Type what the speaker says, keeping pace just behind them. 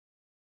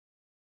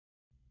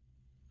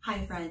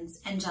Hi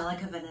friends,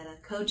 Angelica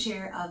Veneta,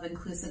 co-chair of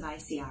Inclusive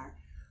ICR.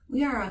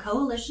 We are a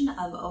coalition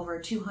of over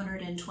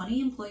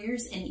 220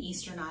 employers in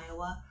Eastern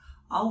Iowa,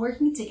 all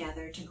working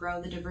together to grow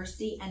the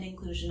diversity and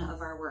inclusion of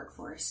our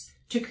workforce,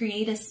 to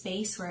create a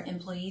space where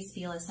employees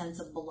feel a sense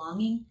of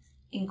belonging,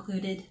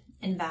 included,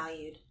 and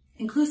valued.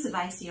 Inclusive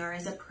ICR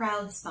is a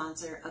proud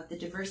sponsor of the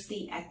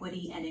Diversity,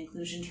 Equity, and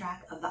Inclusion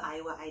track of the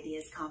Iowa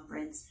Ideas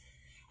Conference.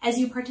 As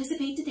you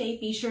participate today,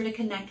 be sure to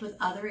connect with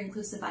other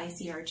Inclusive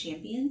ICR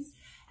champions,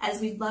 as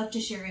we'd love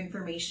to share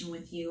information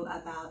with you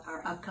about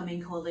our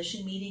upcoming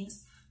coalition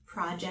meetings,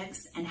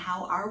 projects, and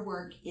how our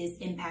work is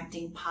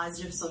impacting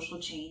positive social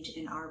change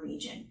in our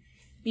region.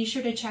 Be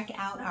sure to check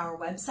out our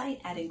website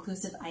at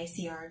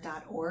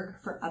inclusivicr.org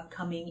for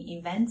upcoming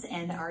events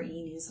and our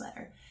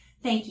e-newsletter.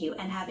 Thank you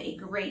and have a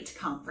great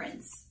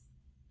conference.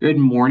 Good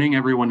morning,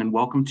 everyone, and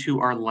welcome to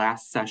our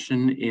last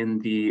session in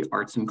the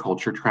Arts and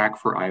Culture track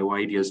for Iowa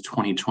Ideas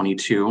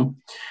 2022.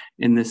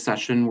 In this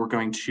session, we're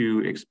going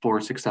to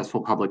explore successful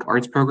public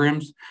arts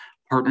programs,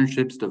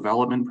 partnerships,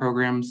 development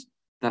programs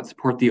that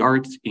support the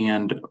arts,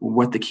 and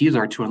what the keys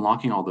are to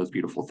unlocking all those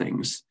beautiful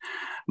things.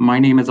 My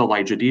name is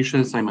Elijah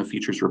Decious. I'm a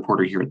features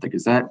reporter here at the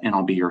Gazette, and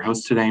I'll be your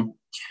host today.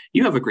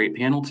 You have a great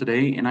panel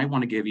today, and I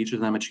want to give each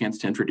of them a chance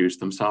to introduce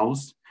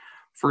themselves.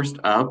 First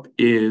up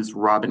is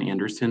Robin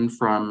Anderson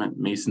from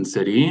Mason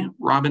City.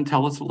 Robin,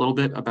 tell us a little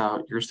bit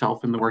about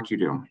yourself and the work you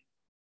do.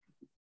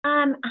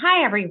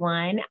 Hi,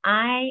 everyone.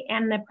 I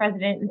am the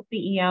president and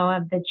CEO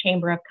of the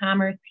Chamber of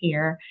Commerce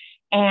here,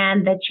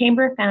 and the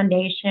Chamber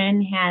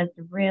Foundation has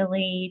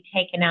really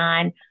taken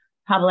on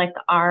public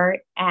art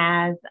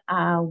as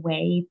a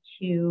way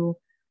to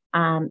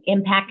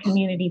impact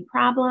community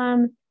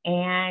problems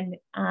and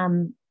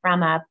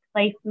from a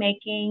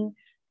placemaking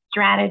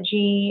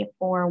strategy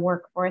for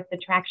workforce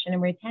attraction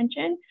and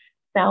retention.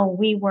 So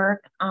we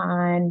work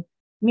on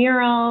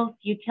murals,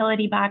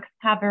 utility box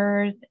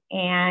covers,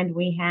 and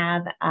we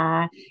have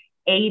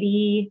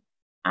 80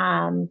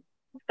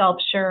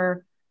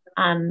 sculpture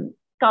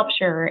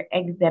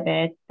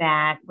exhibits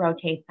that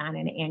rotates on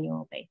an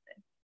annual basis.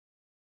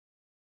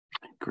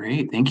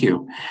 Great, thank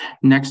you.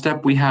 Next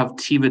up, we have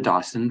Tiva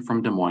Dawson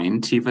from Des Moines.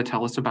 Tiva,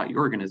 tell us about your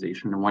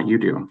organization and what you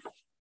do.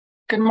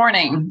 Good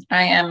morning.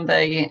 I am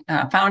the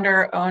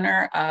founder,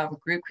 owner of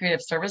Group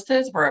Creative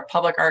Services. We're a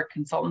public art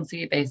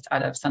consultancy based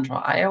out of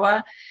Central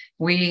Iowa.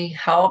 We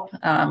help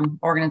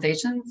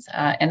organizations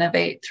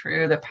innovate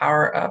through the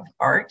power of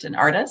art and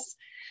artists.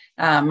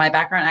 My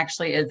background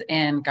actually is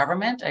in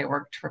government. I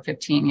worked for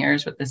 15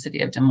 years with the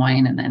city of Des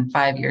Moines and then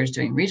 5 years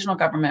doing regional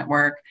government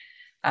work.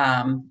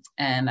 And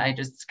I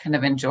just kind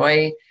of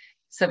enjoy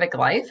civic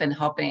life and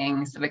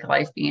helping civic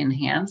life be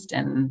enhanced.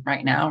 And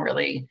right now,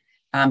 really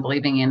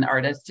believing in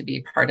artists to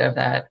be part of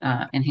that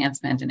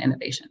enhancement and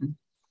innovation.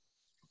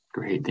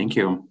 Great, thank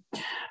you.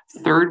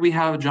 Third, we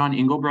have John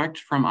Engelbrecht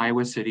from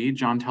Iowa City.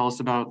 John, tell us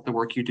about the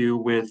work you do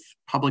with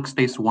Public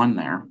Space One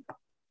there.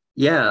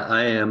 Yeah,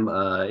 I am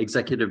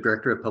Executive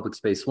Director of Public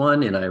Space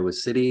One in Iowa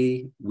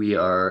City. We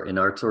are an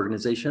arts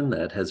organization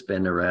that has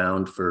been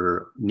around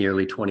for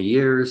nearly 20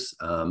 years.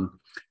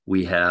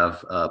 We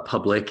have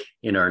public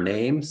in our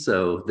name,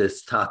 so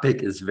this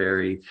topic is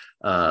very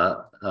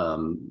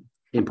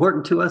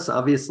important to us,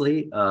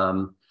 obviously.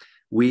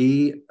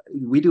 We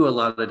do a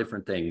lot of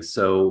different things.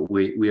 So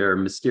we are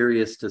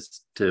mysterious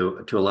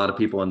to a lot of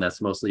people, and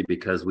that's mostly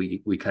because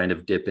we kind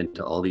of dip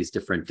into all these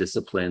different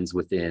disciplines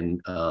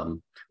within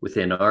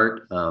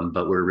art,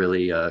 but we're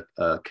really a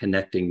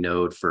connecting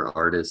node for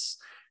artists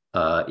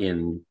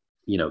in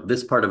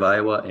this part of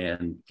Iowa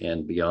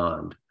and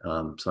beyond.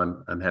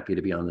 So I'm happy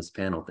to be on this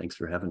panel. Thanks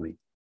for having me.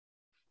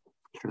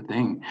 Sure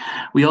thing.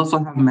 We also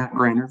have Matt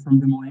Greiner from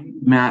Des Moines.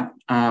 Matt,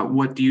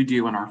 what do you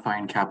do in our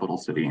fine capital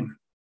city?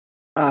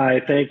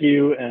 Hi, thank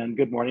you, and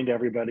good morning to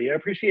everybody. I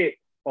appreciate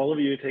all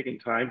of you taking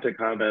time to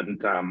come and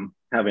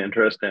have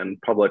interest in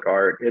public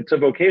art. It's a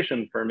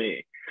vocation for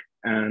me,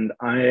 and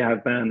I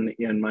have been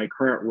in my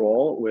current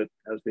role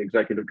as the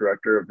executive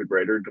director of the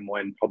Greater Des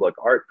Moines Public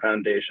Art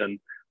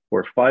Foundation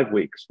for 5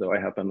 weeks, though I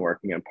have been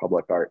working in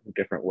public art in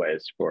different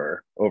ways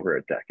for over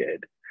a decade.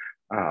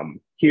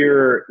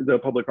 Here, the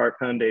Public Art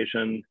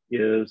Foundation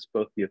is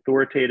both the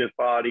authoritative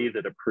body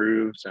that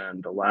approves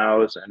and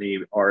allows any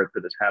art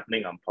that is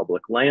happening on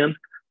public land,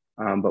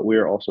 but we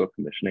are also a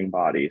commissioning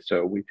body.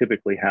 So we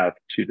typically have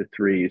 2 to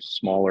 3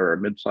 smaller or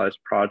mid-sized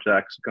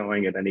projects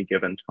going at any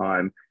given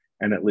time,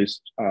 and at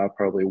least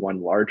probably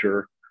one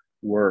larger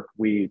work.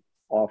 We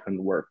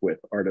often work with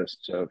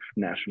artists of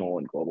national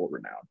and global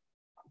renown.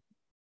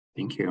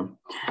 Thank you.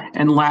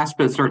 And last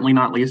but certainly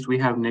not least, we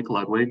have Nick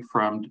Ludwig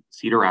from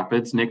Cedar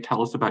Rapids. Nick,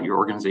 tell us about your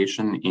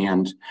organization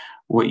and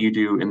what you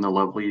do in the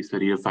lovely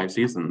city of Five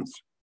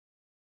Seasons.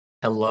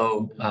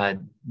 Hello,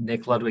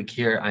 Nick Ludwig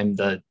here. I'm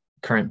the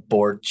current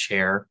board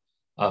chair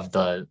of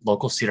the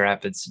local Cedar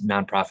Rapids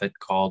nonprofit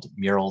called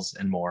Murals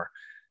and More.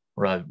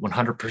 We're a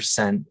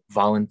 100%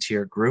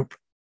 volunteer group,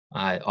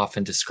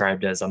 often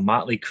described as a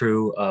motley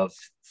crew of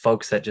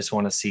folks that just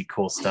want to see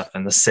cool stuff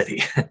in the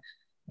city.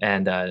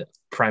 And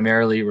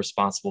primarily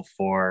responsible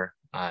for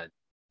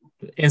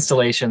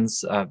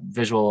installations,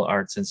 visual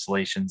arts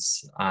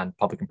installations on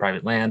public and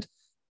private land,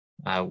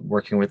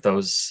 working with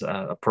those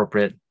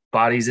appropriate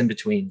bodies in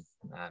between.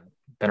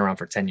 Been around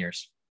for 10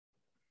 years.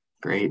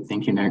 Great,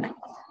 thank you, Nick.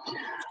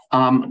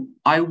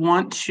 I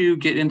want to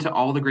get into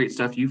all the great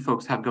stuff you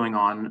folks have going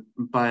on,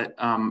 but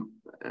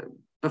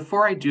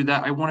before I do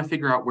that, I want to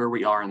figure out where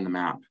we are in the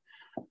map.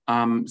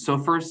 So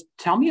first,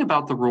 tell me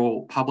about the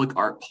role public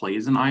art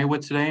plays in Iowa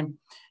today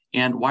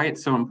and why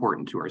it's so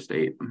important to our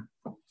state.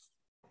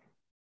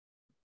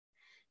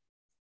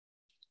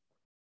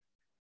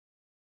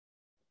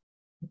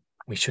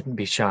 We shouldn't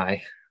be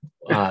shy.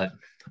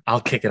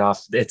 I'll kick it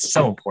off. It's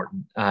so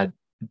important.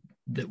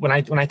 When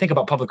I think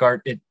about public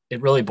art, it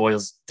really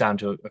boils down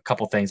to a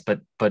couple things,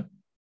 but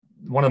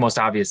one of the most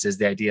obvious is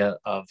the idea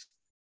of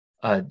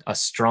a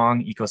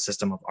strong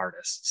ecosystem of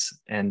artists.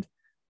 And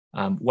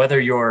whether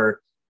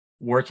you're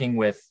working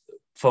with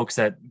folks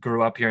that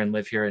grew up here and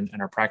live here and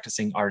are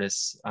practicing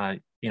artists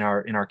in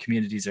our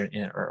communities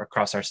or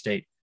across our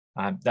state,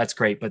 that's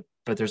great. But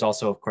there's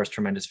also, of course,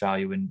 tremendous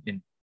value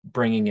in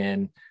bringing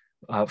in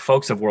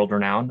folks of world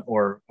renown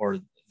or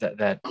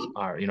that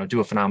are do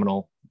a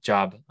phenomenal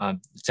job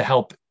to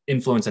help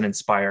influence and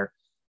inspire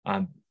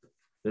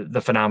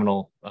the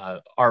phenomenal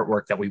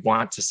artwork that we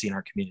want to see in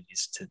our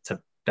communities to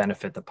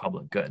benefit the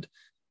public good.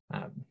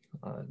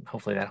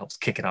 Hopefully that helps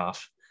kick it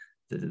off.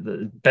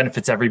 The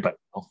benefits everybody.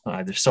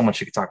 There's so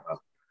much you could talk about.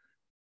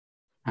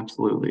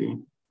 Absolutely.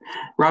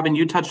 Robin,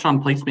 you touched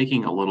on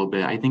placemaking a little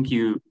bit. I think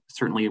you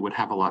certainly would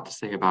have a lot to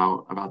say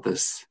about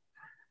this.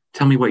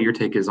 Tell me what your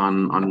take is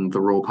on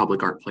the role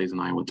public art plays in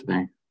Iowa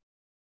today.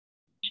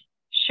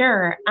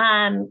 Sure.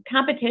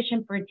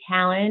 Competition for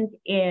talent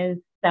is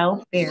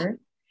so fierce,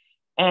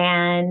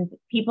 and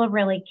people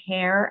really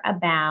care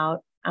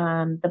about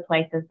the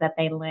places that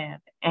they live.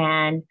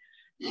 And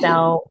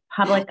so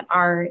public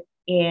art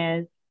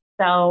is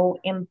so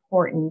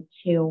important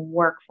to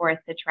workforce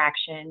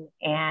attraction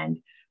and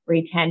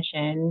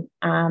retention.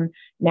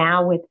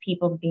 Now with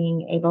people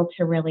being able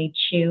to really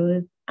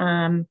choose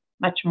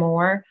much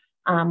more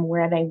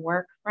where they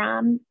work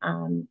from,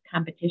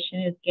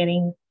 competition is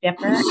getting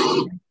stiffer.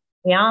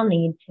 We all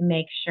need to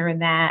make sure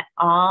that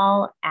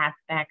all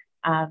aspects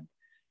of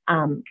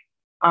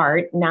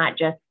art, not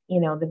just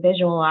the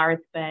visual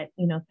arts, but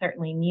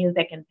certainly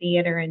music and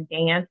theater and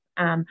dance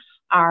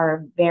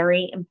are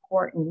very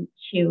important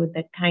to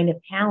the kind of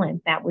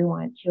talent that we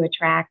want to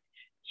attract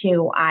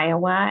to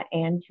Iowa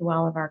and to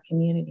all of our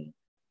communities.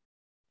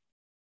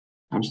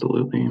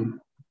 Absolutely.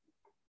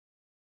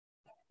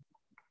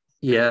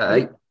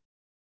 Yeah,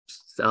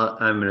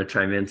 I'm going to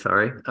chime in.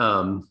 Sorry.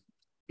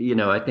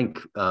 I think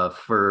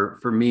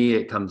for me,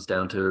 it comes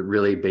down to a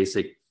really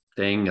basic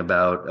thing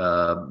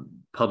about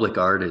public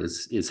art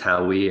is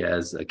how we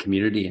as a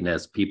community and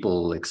as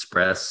people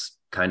express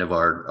kind of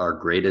our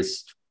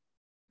greatest,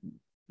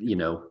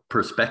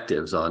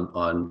 perspectives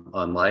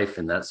on life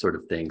and that sort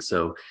of thing.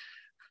 So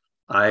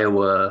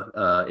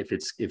Iowa, if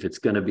it's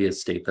going to be a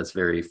state that's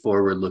very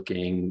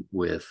forward-looking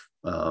with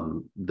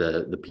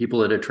the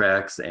people it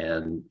attracts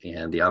and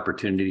the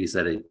opportunities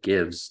that it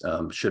gives,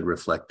 should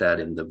reflect that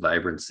in the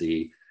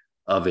vibrancy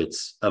of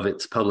its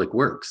public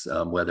works,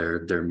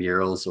 whether they're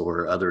murals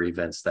or other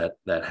events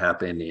that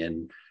happen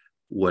in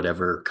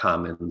whatever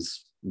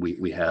commons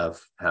we have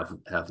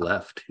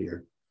left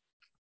here.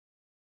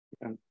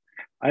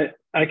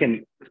 I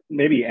can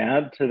maybe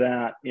add to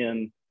that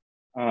in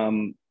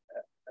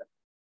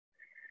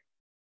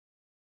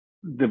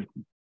the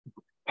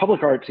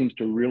public art seems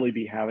to really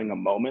be having a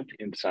moment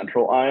in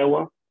central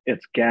Iowa.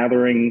 It's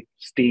gathering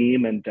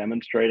steam and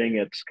demonstrating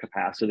its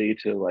capacity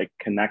to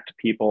connect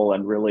people,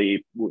 and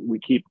really we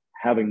keep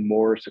having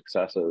more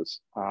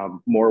successes.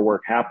 More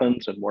work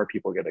happens and more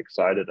people get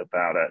excited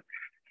about it.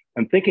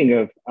 I'm thinking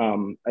of,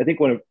 I think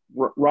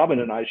Robin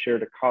and I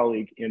shared a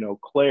colleague in Eau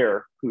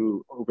Claire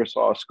who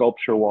oversaw a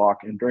sculpture walk,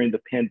 and during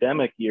the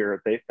pandemic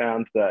year, they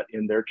found that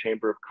in their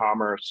Chamber of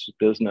Commerce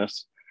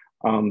business,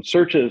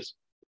 searches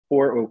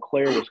for Eau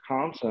Claire,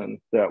 Wisconsin,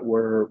 that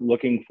were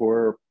looking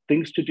for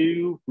things to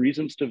do,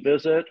 reasons to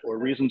visit, or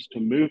reasons to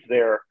move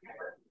there,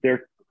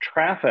 their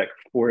traffic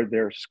for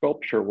their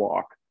sculpture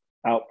walk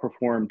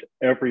outperformed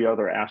every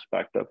other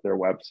aspect of their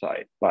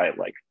website by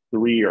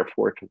 3 or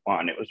 4 to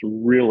 1. It was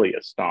really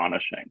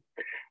astonishing.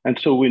 And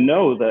so we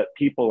know that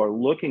people are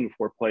looking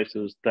for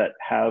places that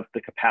have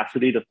the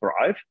capacity to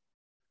thrive,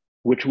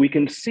 which we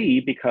can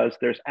see because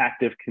there's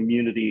active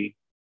community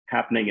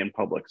happening in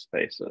public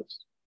spaces.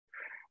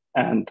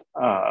 And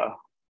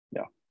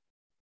yeah.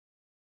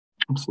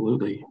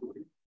 Absolutely.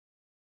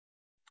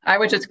 I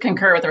would just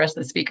concur with the rest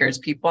of the speakers.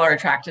 People are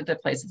attracted to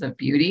places of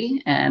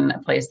beauty and a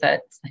place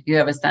that you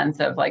have a sense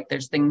of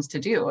there's things to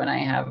do and I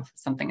have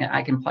something that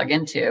I can plug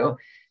into.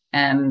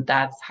 And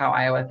that's how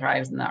Iowa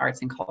thrives, and the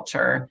arts and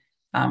culture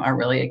are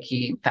really a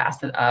key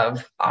facet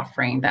of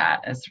offering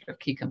that as sort of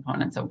key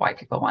components of why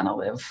people want to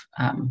live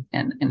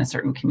in a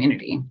certain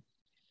community.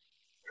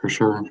 For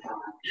sure.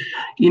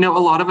 A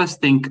lot of us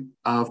think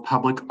of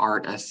public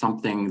art as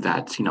something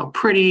that's,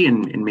 pretty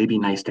and maybe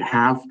nice to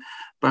have,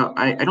 but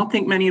I don't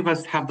think many of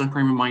us have the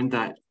frame of mind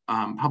that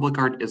public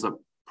art is a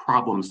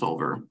problem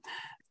solver.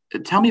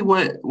 Tell me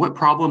what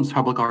problems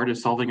public art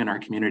is solving in our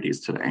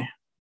communities today.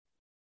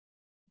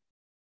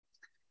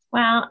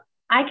 Well,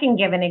 I can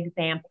give an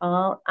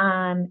example.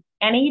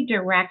 Any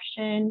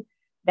direction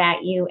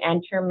that you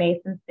enter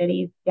Mason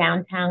City's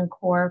downtown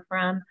core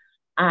from,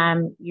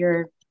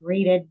 you're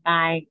greeted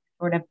by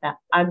sort of the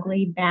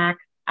ugly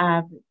backs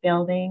of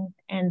buildings.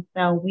 And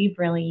so we've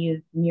really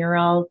used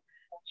murals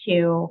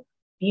to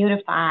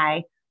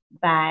beautify,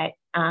 but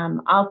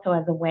also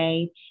as a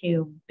way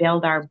to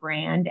build our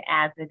brand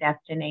as a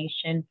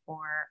destination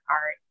for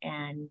art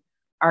and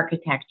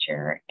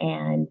architecture.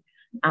 And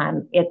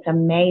it's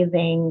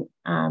amazing,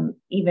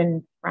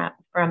 even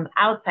from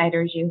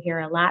outsiders, you hear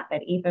a lot,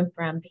 but even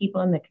from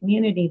people in the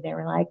community, they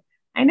were like,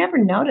 I never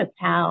noticed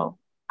how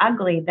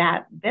ugly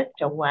that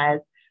vista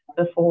was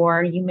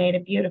before you made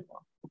it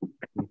beautiful.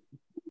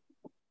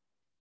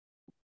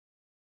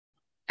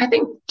 I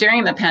think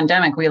during the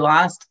pandemic, we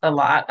lost a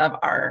lot of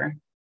our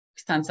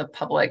sense of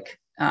public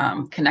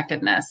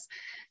connectedness,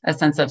 a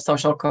sense of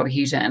social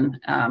cohesion.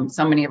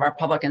 So many of our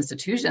public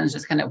institutions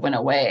just kind of went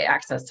away,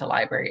 access to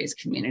libraries,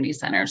 community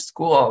centers,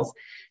 schools.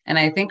 And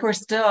I think we're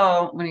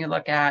still, when you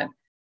look at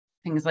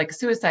things like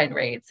suicide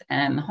rates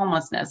and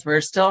homelessness,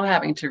 we're still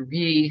having to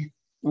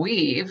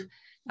reweave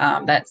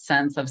that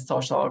sense of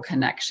social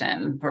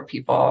connection where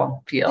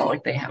people feel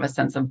like they have a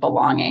sense of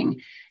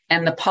belonging.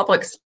 And the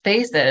public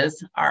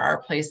spaces are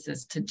our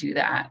places to do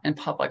that. And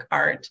public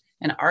art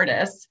and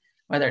artists,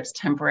 whether it's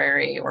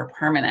temporary or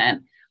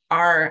permanent,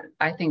 are,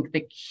 I think,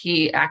 the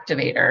key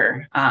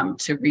activator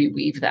to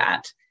reweave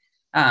that.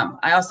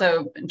 I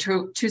also,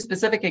 two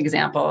specific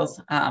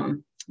examples,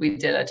 we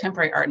did a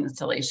temporary art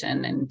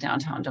installation in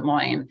downtown Des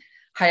Moines,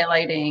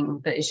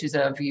 highlighting the issues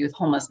of youth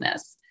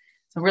homelessness.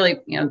 So really,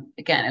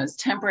 again, it was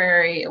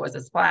temporary, it was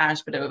a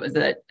splash, but it was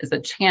a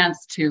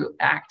chance to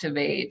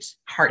activate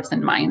hearts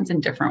and minds in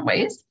different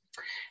ways.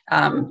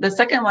 The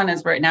second one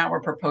is right now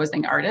we're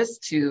proposing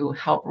artists to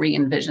help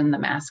re-envision the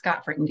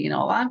mascot for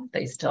Indianola.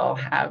 They still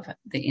have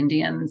the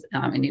Indians,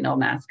 Indianola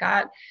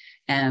mascot.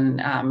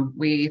 And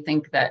we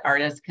think that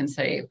artists can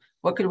say,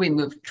 what could we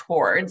move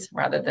towards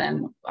rather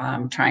than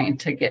trying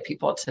to get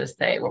people to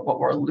say, well, what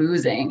we're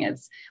losing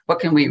is what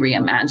can we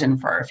reimagine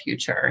for our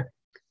future?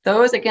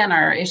 Those, again,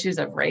 are issues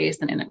of race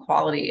and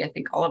inequality. I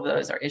think all of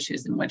those are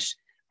issues in which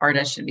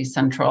artists should be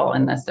central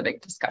in the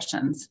civic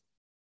discussions.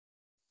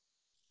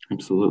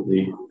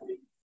 Absolutely.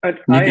 Go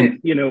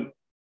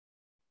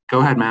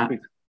ahead, Matt.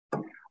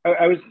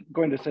 I was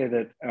going to say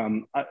that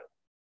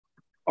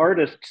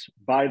artists,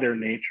 by their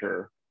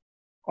nature,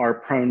 are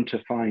prone to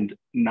find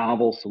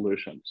novel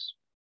solutions,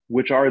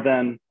 which are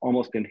then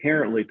almost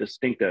inherently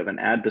distinctive and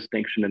add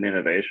distinction and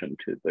innovation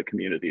to the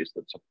communities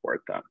that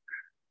support them.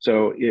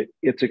 So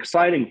it's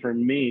exciting for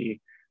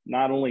me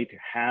not only to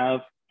have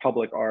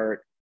public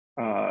art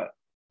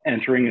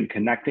entering and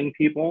connecting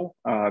people,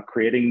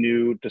 creating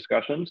new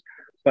discussions,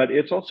 but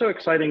it's also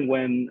exciting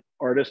when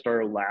artists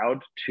are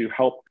allowed to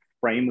help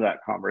frame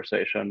that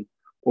conversation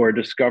or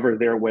discover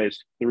their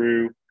ways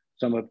through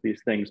some of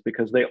these things,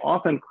 because they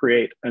often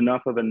create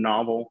enough of a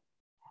novel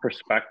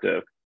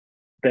perspective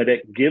that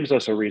it gives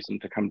us a reason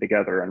to come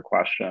together and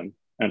question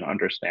and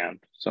understand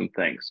some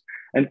things.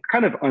 And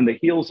kind of on the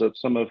heels of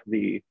some of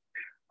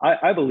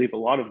I believe a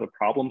lot of the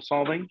problem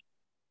solving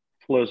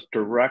flows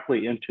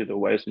directly into the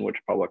ways in which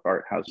public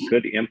art has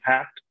good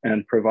impact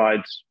and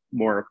provides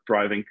more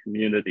thriving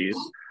communities.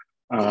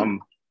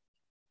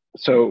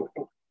 So,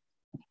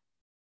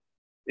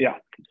 yeah.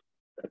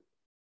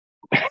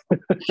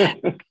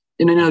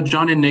 And I know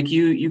John and Nick,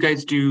 you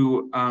guys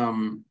do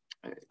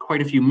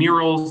quite a few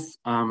murals.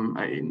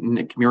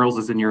 Nick, murals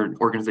is in your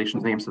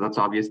organization's name, so that's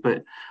obvious.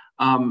 But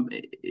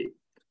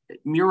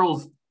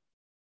murals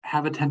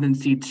have a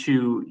tendency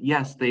to,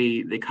 yes,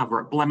 they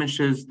cover up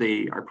blemishes,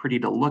 they are pretty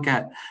to look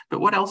at,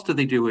 but what else do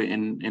they do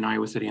in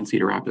Iowa City and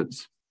Cedar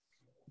Rapids?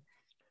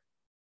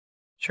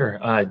 Sure.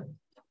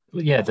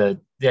 Yeah, the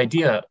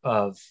idea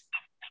of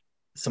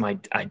some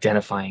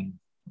identifying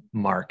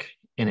mark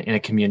in a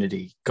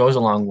community goes a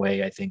long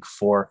way, I think,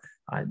 for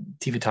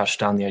Tiva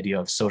touched on the idea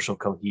of social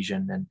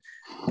cohesion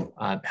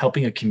and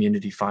helping a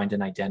community find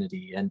an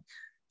identity. And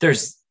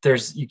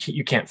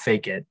you can't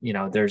fake it.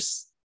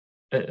 There's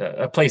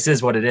a place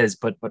is what it is,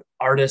 but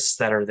artists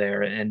that are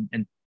there and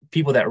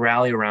people that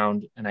rally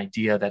around an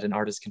idea that an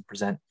artist can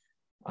present,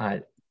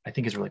 I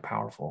think is really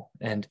powerful.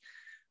 And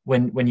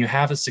when you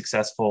have a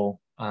successful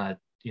art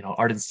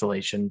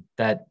installation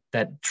that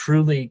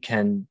truly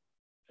can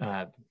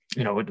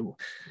know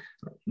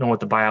what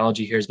the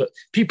biology here is, but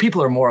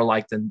people are more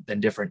alike than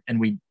different,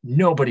 and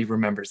nobody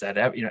remembers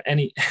that.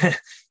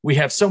 We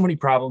have so many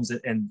problems,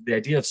 and the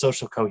idea of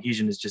social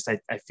cohesion is just I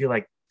feel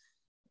like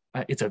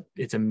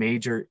it's a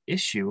major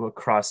issue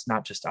across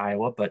not just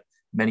Iowa but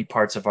many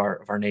parts of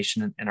our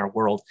nation and our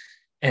world.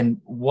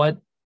 And what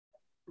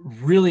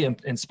really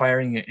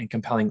inspiring and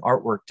compelling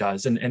artwork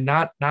does, and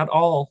not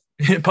all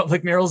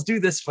public murals do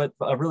this, but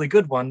a really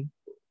good one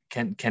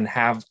can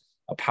have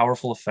a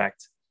powerful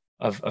effect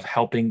of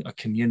helping a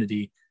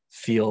community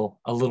feel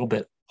a little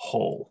bit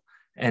whole.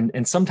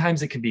 And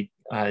sometimes it can be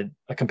a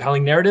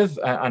compelling narrative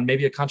on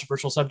maybe a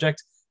controversial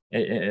subject,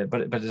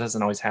 but it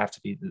doesn't always have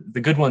to be.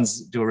 The good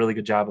ones do a really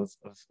good job of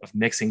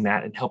mixing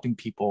that and helping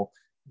people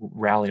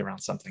rally around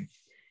something.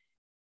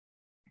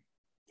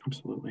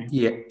 Absolutely.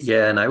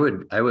 Yeah, and I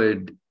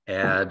would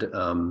add,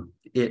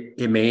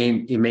 it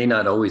may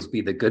not always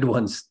be the good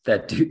ones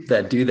that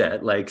do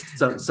that. Like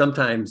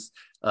sometimes,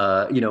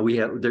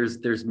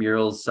 there's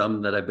murals,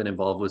 some that I've been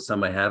involved with,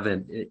 some I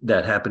haven't,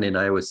 that happen in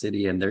Iowa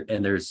City, and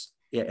there's,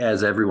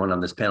 as everyone on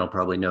this panel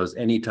probably knows,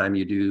 anytime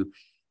you do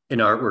an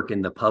artwork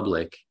in the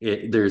public,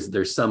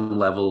 there's some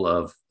level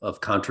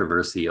of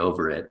controversy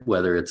over it,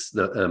 whether it's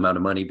the amount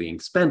of money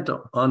being spent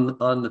on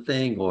the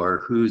thing, or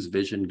whose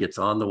vision gets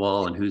on the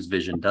wall and whose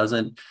vision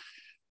doesn't.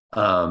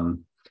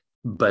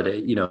 But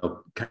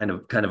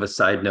kind of a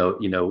side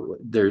note,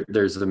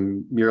 there's a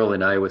mural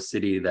in Iowa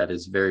City that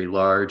is very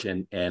large,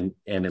 and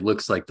it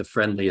looks like the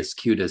friendliest,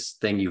 cutest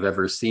thing you've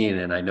ever seen.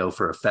 And I know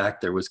for a fact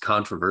there was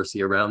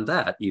controversy around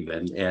that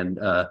even. And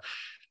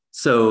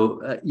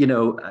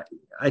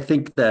I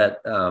think that,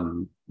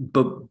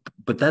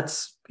 but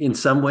that's, in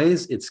some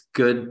ways, it's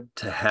good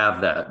to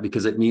have that,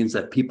 because it means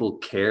that people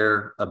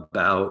care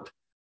about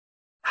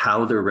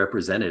how they're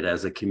represented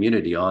as a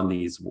community on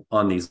these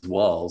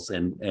walls,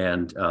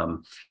 and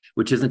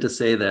which isn't to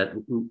say that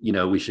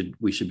we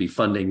should be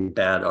funding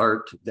bad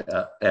art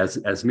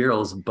as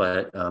murals,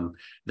 but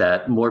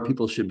that more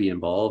people should be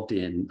involved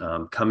in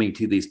coming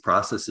to these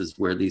processes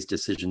where these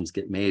decisions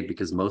get made,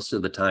 because most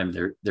of the time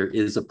there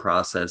is a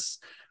process,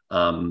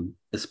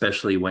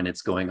 especially when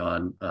it's going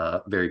on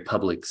very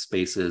public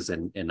spaces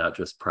and not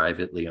just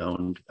privately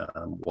owned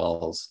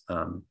walls.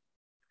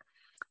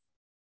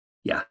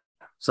 Yeah.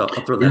 So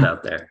I'll throw that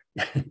out there.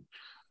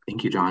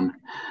 Thank you, John.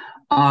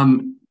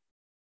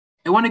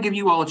 I want to give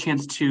you all a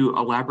chance to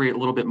elaborate a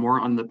little bit more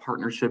on the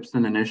partnerships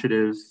and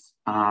initiatives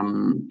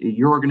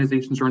your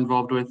organizations are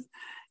involved with.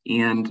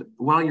 And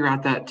while you're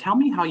at that, tell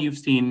me how you've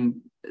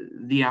seen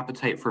the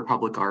appetite for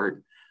public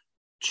art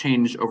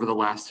change over the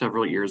last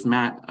several years.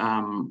 Matt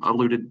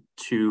alluded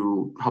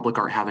to public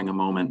art having a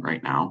moment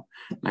right now.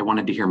 I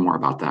wanted to hear more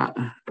about that.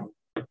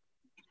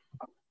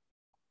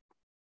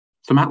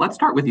 So Matt, let's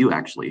start with you,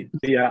 actually.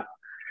 Yeah.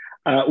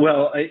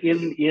 Well,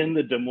 in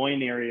the Des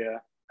Moines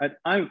area,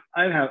 I'm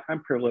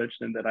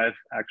privileged in that I've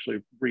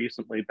actually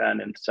recently been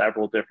in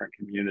several different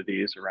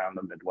communities around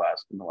the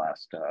Midwest in the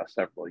last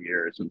several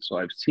years, and so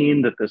I've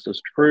seen that this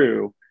is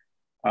true,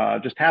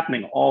 just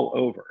happening all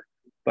over.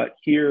 But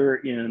here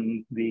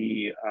in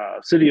the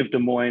city of Des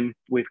Moines,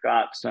 we've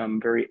got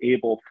some very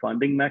able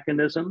funding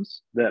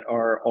mechanisms that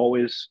are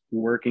always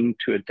working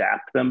to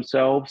adapt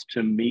themselves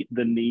to meet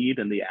the need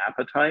and the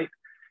appetite.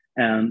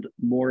 And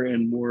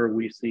more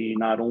we see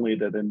not only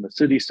that in the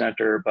city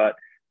center, but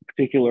in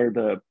particular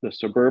the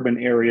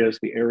suburban areas,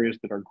 the areas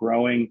that are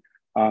growing,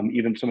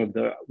 even some of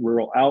the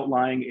rural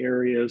outlying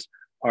areas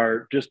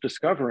are just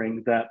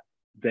discovering that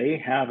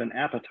they have an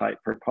appetite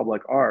for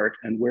public art,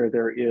 and where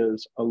there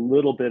is a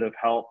little bit of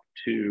help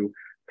to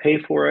pay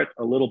for it,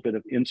 a little bit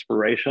of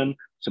inspiration,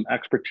 some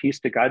expertise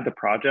to guide the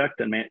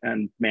project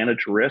and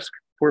manage risk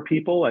for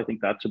people. I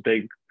think that's a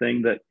big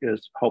thing that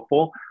is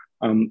helpful.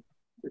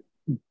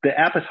 The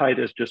appetite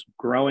is just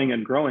growing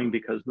and growing,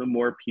 because the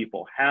more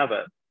people have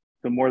it,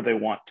 the more they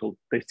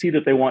see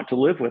that they want to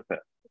live with it.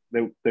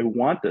 They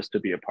want this to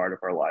be a part of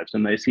our lives,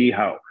 and they see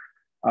how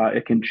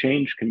it can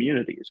change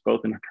communities,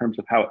 both in terms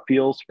of how it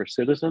feels for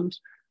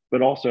citizens,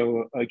 but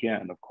also,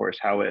 again, of course,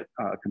 how it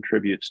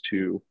contributes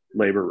to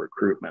labor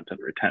recruitment and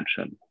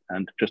retention,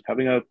 and just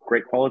having a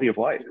great quality of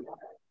life.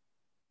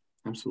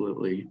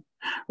 Absolutely.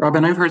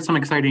 Robin, I've heard some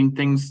exciting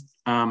things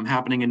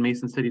happening in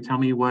Mason City. Tell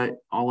me what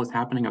all is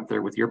happening up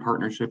there with your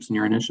partnerships and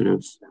your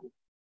initiatives.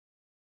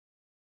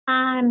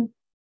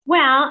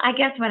 Well, I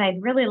guess what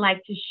I'd really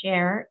like to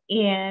share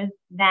is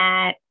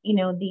that,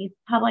 these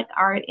public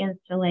art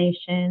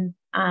installations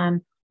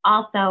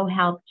also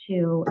help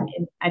to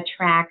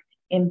attract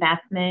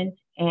investment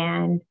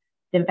and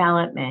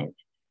development.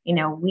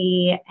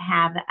 We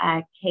have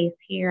a case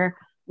here.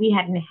 We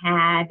hadn't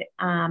had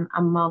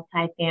a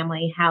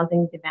multifamily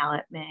housing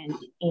development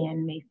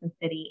in Mason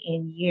City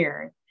in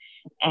years.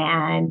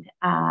 And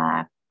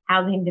a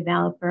housing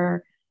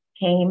developer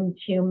came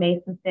to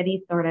Mason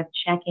City sort of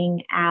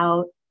checking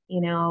out,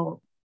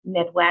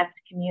 Midwest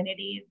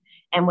communities.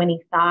 And when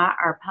he saw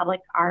our public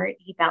art,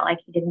 he felt like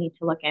he didn't need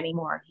to look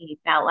anymore. He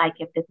felt like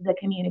if this is a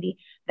community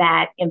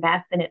that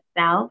invests in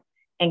itself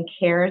and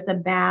cares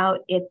about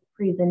its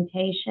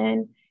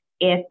presentation,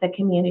 it's the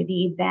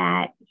community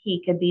that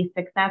he could be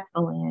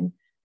successful in.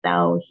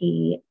 So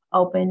he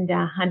opened a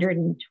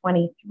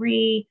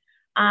 123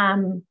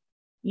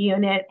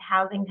 unit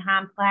housing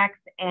complex,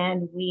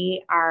 and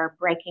we are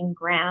breaking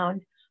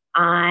ground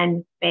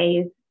on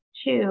phase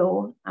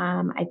 2.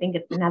 I think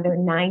it's another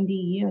 90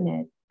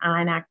 units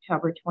on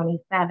October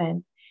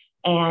 27th.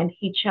 And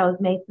he chose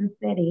Mason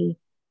City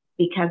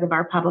because of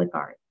our public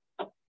art.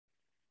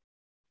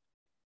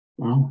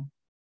 Wow.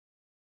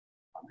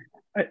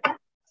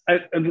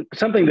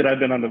 Something that I've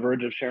been on the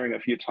verge of sharing a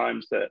few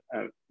times that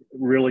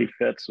really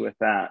fits with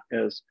that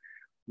is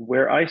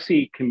where I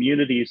see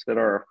communities that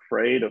are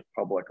afraid of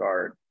public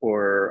art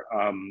or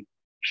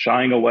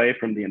shying away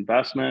from the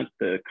investment,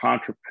 the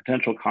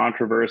potential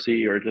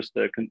controversy, or just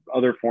the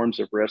other forms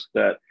of risk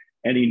that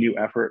any new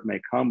effort may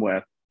come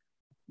with,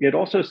 it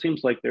also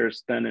seems like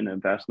there's then an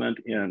investment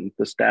in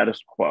the status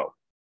quo,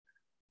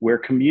 where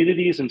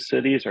communities and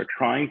cities are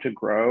trying to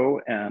grow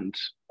and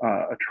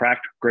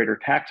attract greater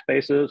tax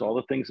bases, all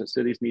the things that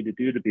cities need to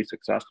do to be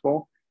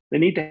successful. They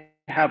need to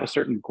have a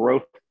certain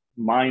growth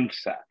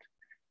mindset.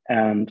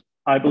 And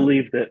I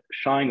believe that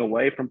shying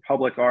away from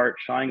public art,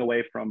 shying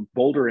away from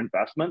bolder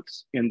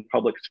investments in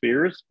public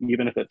spheres,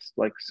 even if it's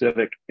like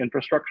civic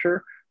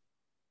infrastructure,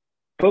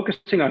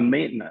 focusing on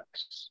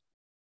maintenance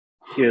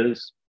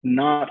is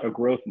not a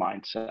growth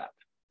mindset.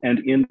 And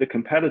in the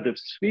competitive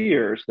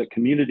spheres that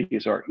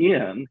communities are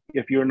in,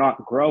 if you're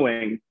not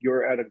growing,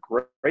 you're at a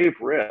grave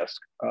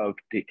risk of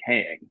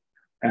decaying.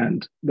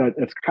 And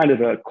it's kind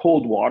of a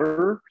cold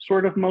water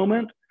sort of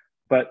moment,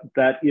 but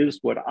that is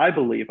what I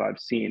believe I've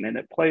seen. And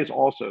it plays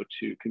also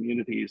to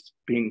communities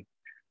being,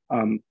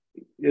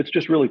 it's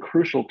just really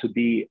crucial to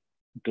be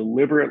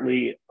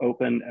deliberately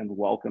open and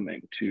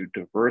welcoming to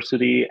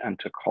diversity and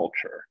to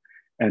culture.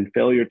 And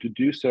failure to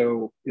do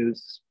so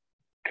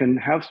can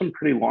have some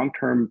pretty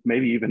long-term,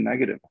 maybe even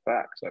negative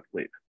effects, I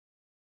believe.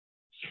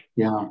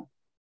 Yeah.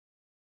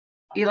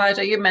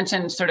 Elijah, you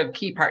mentioned sort of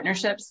key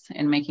partnerships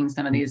in making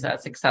some of these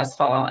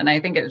successful. And I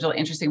think it was really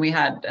interesting. We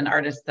had an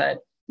artist that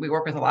we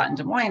work with a lot in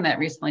Des Moines that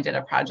recently did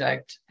a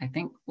project, I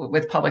think,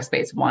 with Public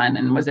Space One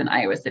and was in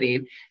Iowa City.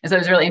 And so it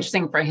was really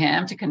interesting for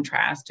him to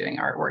contrast doing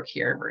artwork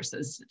here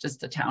versus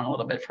just a town a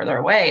little bit further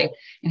away.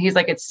 And he's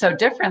like, it's so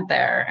different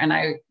there. And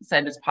I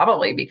said, it's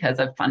probably because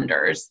of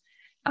funders.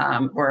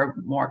 We're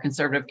more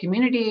conservative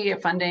community.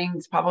 Funding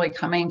is probably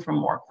coming from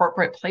more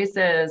corporate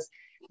places.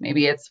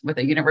 Maybe it's with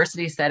a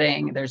university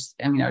setting. There's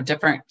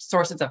different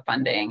sources of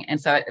funding.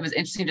 And so it was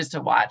interesting just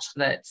to watch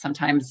that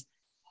sometimes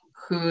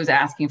who's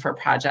asking for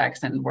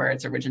projects and where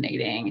it's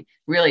originating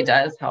really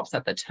does help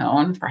set the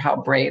tone for how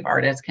brave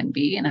artists can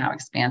be and how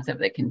expansive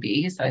they can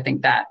be. So I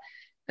think that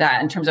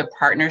in terms of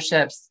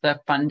partnerships, the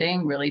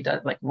funding really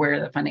does, like where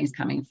the funding is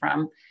coming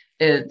from,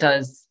 it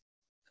does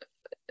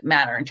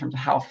matter in terms of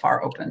how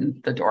far open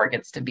the door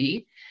gets to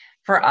be.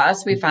 For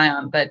us, we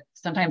found that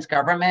sometimes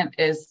government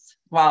is,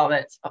 while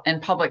it's in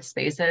public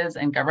spaces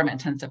and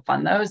government tends to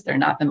fund those, they're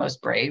not the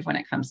most brave when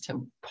it comes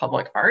to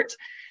public art.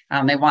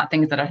 They want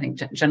things that I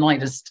think generally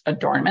just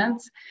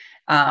adornments.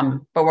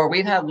 But where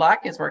we've had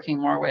luck is working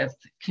more with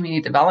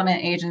community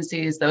development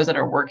agencies, those that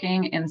are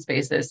working in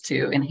spaces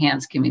to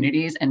enhance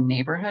communities and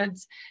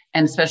neighborhoods,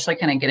 and especially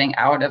kind of getting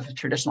out of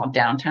traditional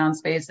downtown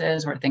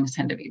spaces where things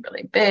tend to be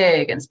really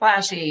big and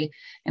splashy,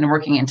 and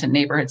working into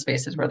neighborhood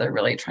spaces where they're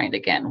really trying to,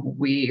 again,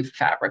 weave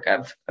fabric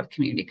of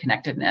community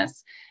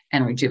connectedness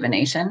and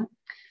rejuvenation.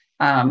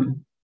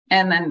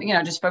 And then,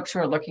 just folks who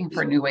are looking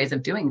for new ways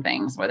of doing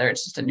things, whether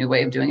it's just a new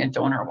way of doing a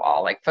donor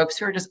wall, like folks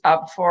who are just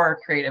up for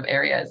creative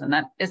areas. And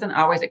that isn't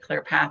always a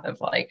clear path of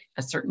like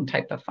a certain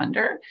type of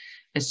funder.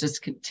 It's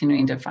just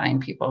continuing to find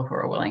people who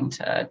are willing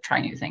to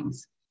try new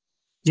things.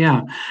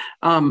 Yeah.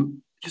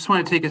 Just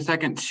want to take a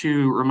second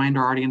to remind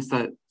our audience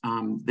that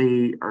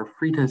they are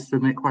free to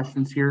submit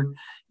questions here.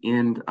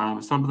 And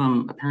some of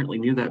them apparently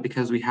knew that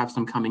because we have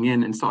some coming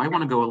in. And so I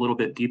want to go a little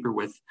bit deeper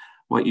with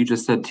what you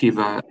just said,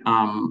 Tiva.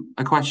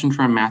 A question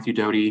from Matthew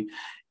Doty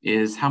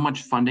is, how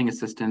much funding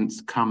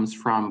assistance comes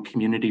from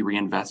Community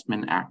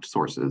Reinvestment Act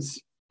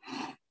sources?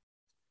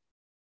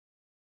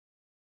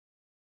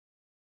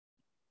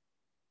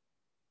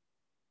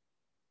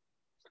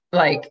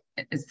 Like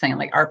it's saying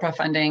like ARPA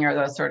funding or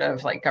those sort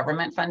of like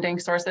government funding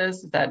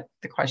sources? Is that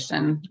the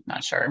question?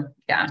 Not sure.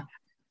 Yeah.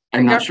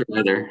 I'm not sure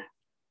either.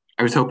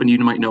 I was hoping you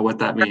might know what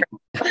that means.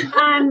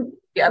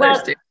 Yeah,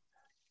 there's two.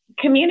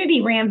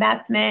 Community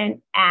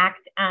Reinvestment Act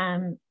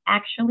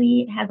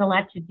actually has a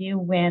lot to do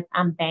with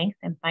banks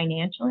and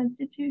financial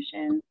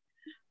institutions.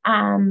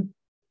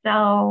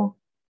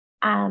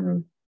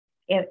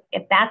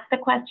 If that's the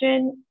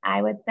question,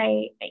 I would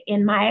say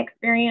in my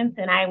experience,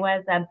 and I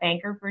was a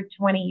banker for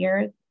 20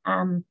 years,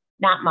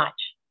 not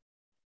much.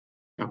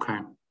 Okay,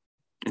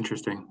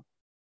 interesting.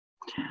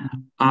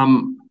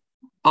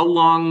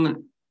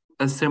 Along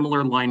a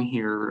similar line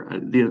here,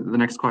 the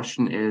next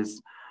question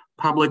is,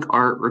 public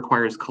art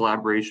requires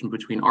collaboration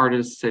between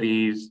artists,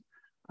 cities,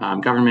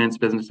 governments,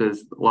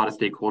 businesses, a lot of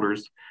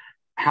stakeholders.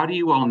 How do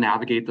you all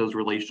navigate those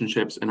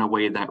relationships in a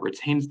way that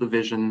retains the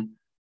vision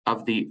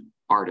of the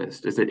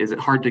artist? Is it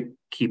hard to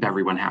keep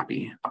everyone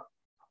happy? I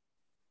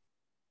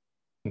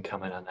can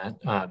comment on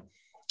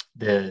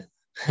that.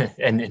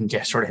 And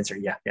yeah, short answer,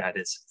 yeah, it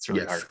is. It's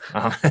really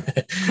hard.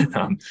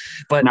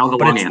 But now the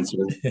long answer.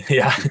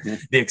 Yeah,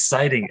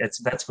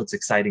 that's what's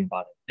exciting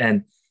about it.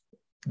 And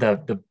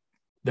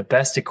the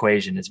best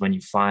equation is when you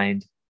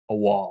find a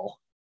wall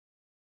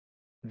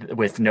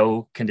with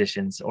no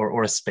conditions,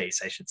 or a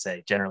space, I should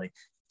say, generally,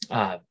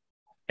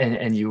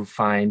 and you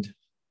find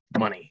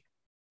money,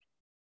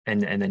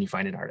 and then you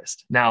find an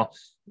artist. Now,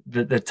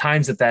 the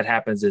times that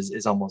happens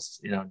is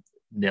almost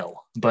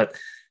nil, but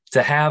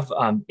to have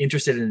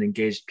interested and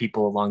engaged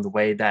people along the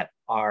way that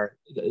are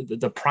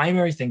the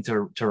primary thing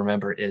to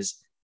remember is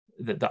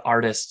that the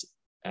artist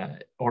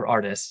or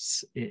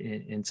artists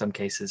in some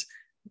cases,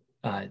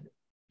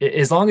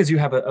 as long as you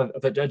have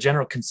a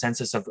general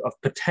consensus of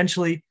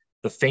potentially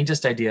the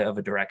faintest idea of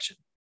a direction,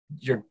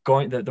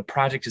 the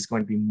project is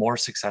going to be more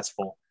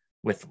successful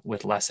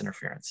with less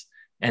interference.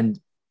 And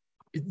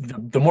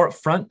the more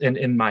upfront,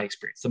 in my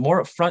experience, the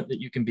more upfront that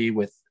you can be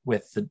with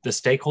the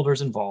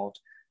stakeholders involved,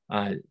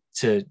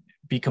 to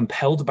be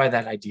compelled by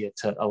that idea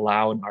to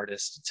allow an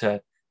artist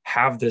to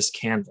have this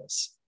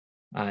canvas.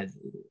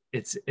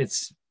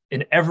 It's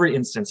in every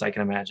instance I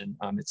can imagine,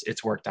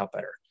 it's worked out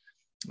better.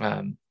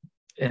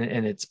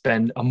 And it's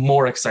been a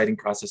more exciting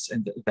process,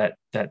 and that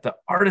the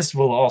artist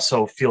will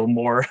also feel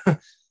more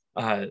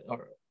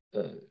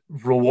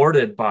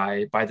rewarded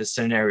by the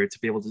scenario to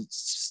be able to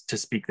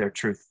speak their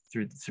truth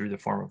through the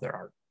form of their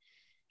art.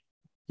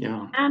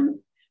 Yeah.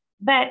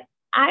 But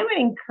I would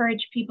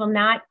encourage people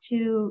not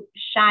to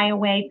shy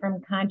away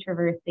from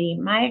controversy.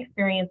 My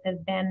experience has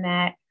been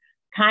that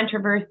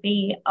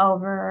controversy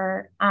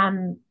over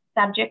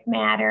subject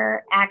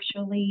matter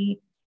actually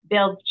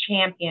builds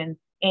champions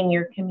in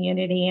your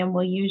community, and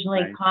will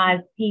usually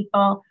cause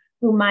people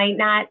who might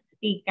not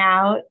speak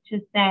out to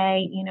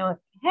say,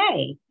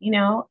 hey,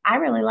 I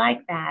really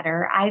like that,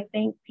 or I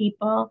think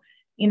people,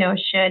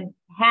 should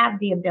have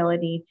the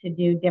ability to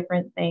do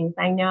different things.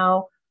 I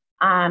know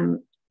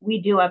we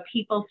do a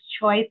People's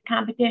Choice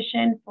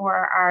competition for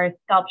our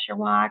sculpture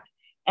walk,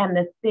 and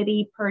the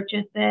city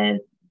purchases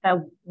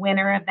the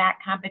winner of that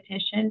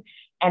competition.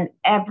 And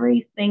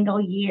every single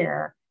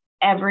year,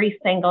 every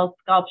single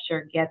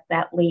sculpture gets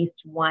at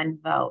least one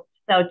vote.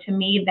 So to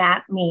me,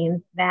 that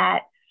means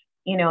that,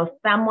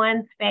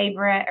 someone's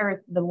favorite,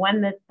 or the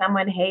one that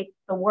someone hates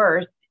the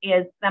worst,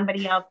 is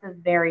somebody else's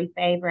very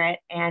favorite.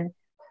 And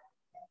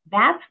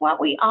that's what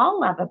we all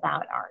love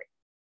about art.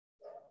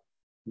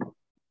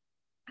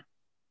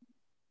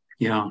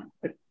 Yeah.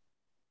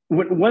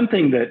 One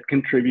thing that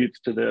contributes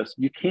to this,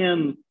 you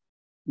can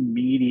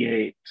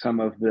mediate some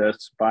of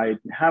this by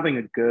having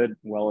a good,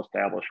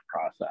 well-established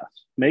process,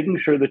 making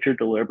sure that you're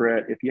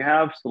deliberate. If you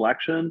have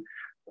selection,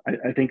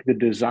 I think the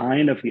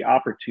design of the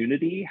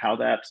opportunity,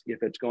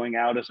 if it's going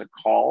out as a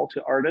call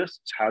to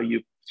artists, how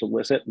you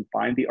solicit and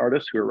find the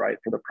artists who are right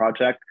for the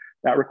project,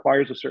 that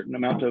requires a certain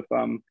amount of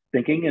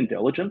thinking and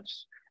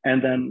diligence.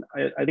 And then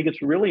I think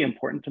it's really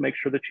important to make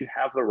sure that you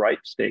have the right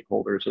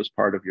stakeholders as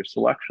part of your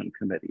selection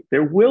committee.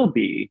 There will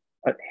be,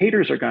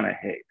 haters are going to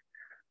hate,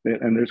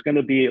 and there's going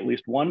to be at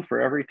least one for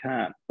every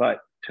 10. But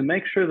to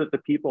make sure that the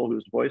people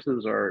whose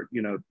voices are,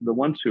 the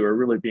ones who are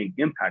really being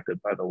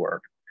impacted by the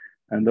work,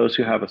 and those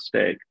who have a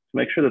stake, to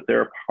make sure that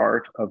they're a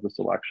part of the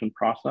selection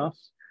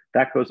process,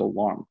 that goes a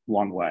long,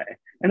 long way.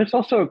 And it's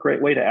also a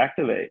great way to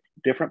activate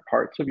different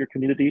parts of your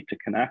community to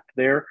connect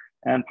there,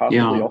 and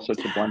possibly also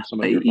to blend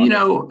some of your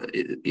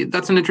funding.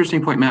 That's an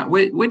interesting point, Matt.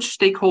 Which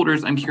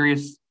stakeholders, I'm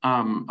curious,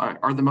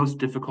 are the most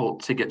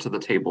difficult to get to the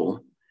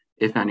table,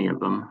 if any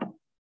of them?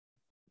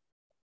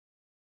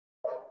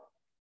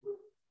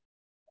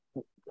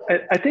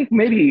 I think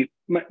maybe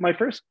my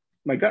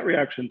gut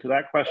reaction to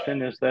that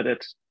question is that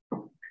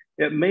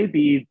it may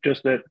be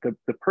just that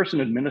the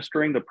person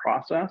administering the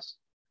process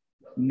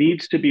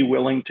needs to be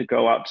willing to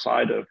go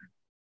outside of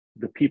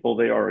the people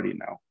they already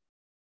know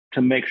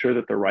to make sure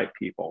that the right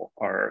people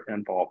are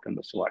involved in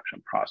the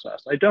selection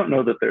process. I don't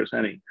know that there's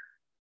any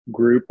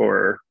group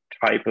or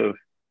type of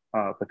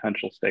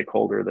potential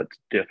stakeholder that's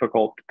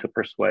difficult to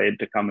persuade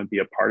to come and be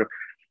a part of.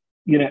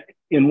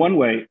 In one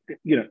way,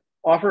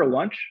 offer a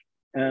lunch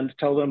and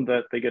tell them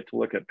that they get to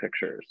look at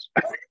pictures.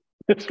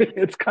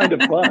 It's kind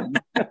of fun.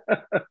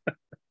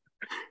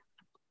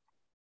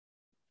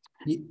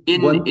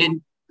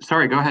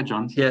 Sorry, go ahead,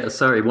 John. Yeah,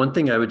 sorry. One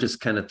thing I would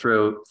just kind of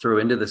throw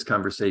into this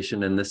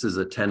conversation, and this is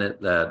a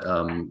tenet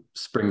that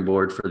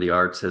Springboard for the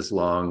Arts has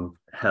long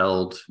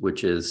held,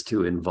 which is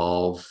to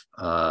involve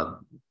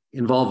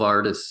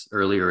artists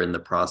earlier in the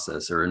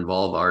process, or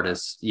involve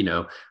artists.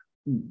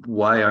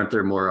 Why aren't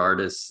there more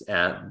artists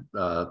at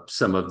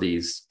some of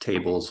these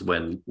tables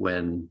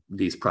when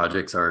these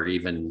projects are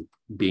even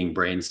being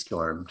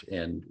brainstormed,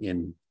 and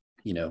in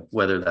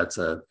whether that's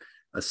a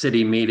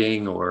city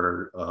meeting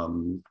or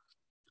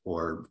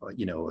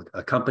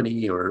a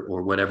company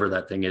or whatever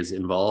that thing is,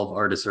 involve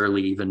artists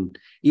early,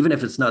 even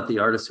if it's not the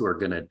artists who are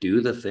going to do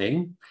the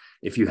thing.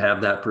 If you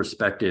have that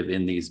perspective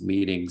in these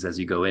meetings as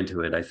you go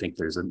into it, I think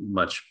there's a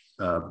much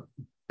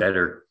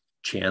better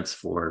chance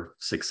for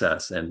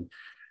success, and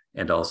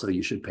also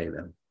you should pay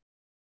them.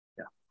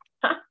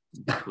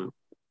 Yeah.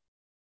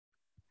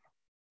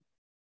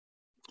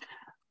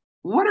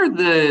 What are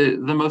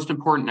the most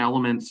important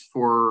elements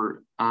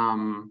for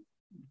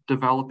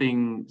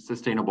developing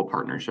sustainable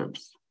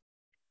partnerships?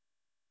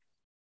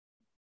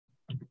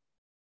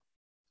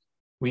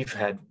 We've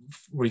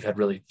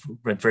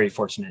been very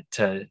fortunate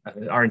to,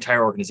 our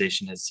entire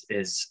organization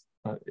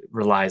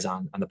relies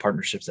on the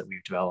partnerships that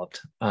we've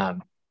developed.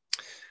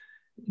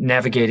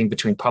 navigating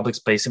between public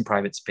space and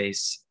private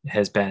space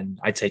has been,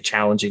 I'd say,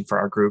 challenging for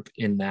our group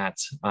in that,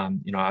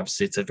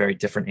 obviously it's a very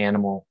different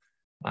animal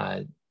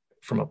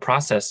from a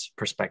process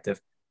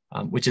perspective,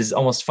 which is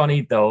almost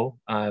funny though.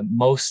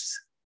 Most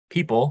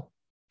people,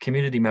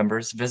 community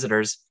members,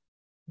 visitors,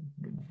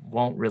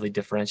 won't really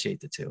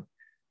differentiate the two.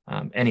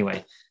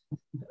 Anyway,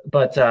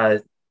 but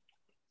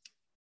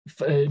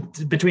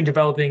between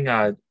developing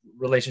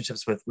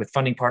relationships with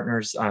funding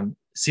partners,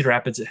 Cedar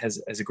Rapids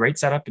has a great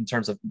setup in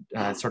terms of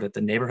sort of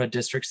the neighborhood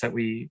districts that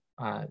we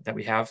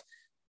have.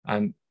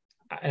 And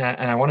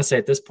I want to say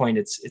at this point,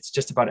 it's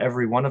just about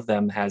every one of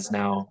them has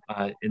now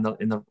in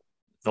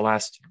the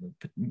last,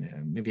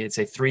 maybe I'd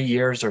say 3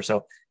 years or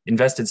so,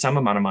 invested some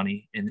amount of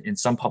money in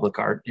some public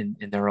art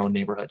in their own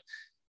neighborhood.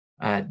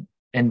 And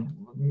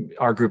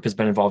our group has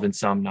been involved in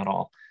some, not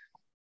all.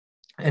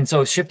 And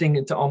so shifting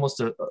into almost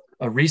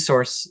a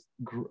resource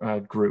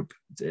group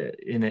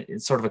in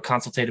sort of a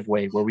consultative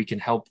way where we can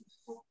help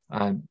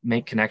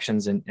make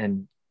connections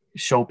and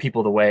show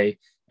people the way.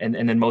 And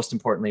then most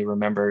importantly,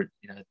 remember,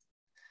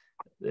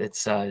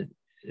 it's a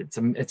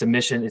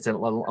mission. It's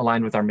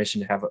aligned with our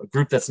mission to have a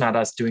group that's not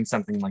us doing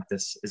something like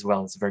this as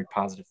well. It's a very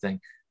positive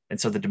thing.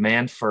 And so the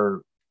demand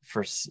for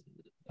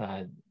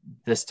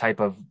this type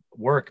of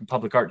work,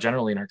 public art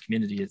generally in our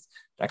community, is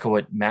echo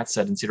what Matt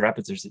said. In Cedar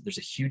Rapids, there's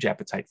a huge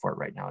appetite for it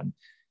right now.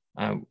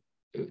 And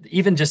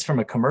even just from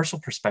a commercial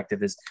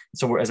perspective,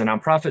 so as a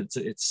nonprofit,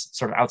 it's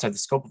sort of outside the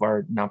scope of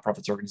our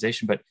nonprofits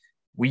organization, but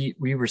we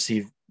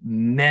receive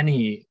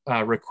many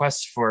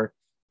requests for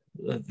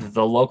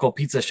the local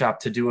pizza shop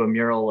to do a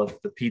mural of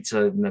the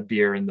pizza and the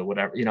beer and the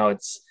whatever,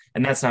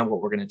 and that's not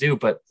what we're going to do,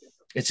 but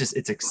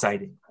it's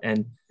exciting.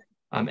 And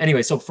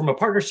anyway, so from a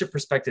partnership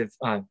perspective,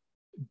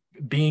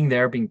 being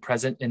there, being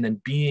present, and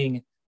then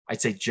being, I'd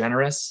say,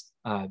 generous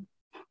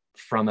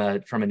from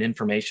an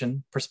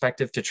information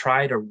perspective to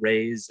try to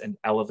raise and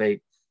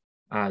elevate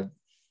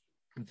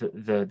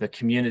the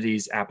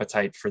community's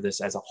appetite for this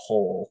as a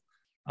whole,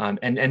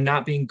 and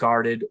not being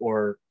guarded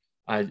or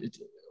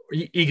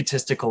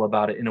egotistical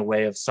about it in a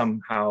way of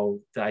somehow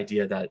the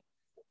idea that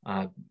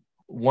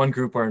one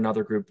group or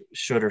another group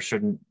should or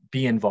shouldn't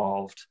be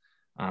involved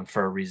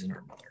for a reason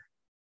or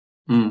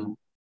another.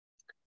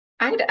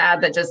 I'd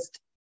add that just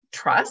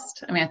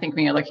trust. I mean, I think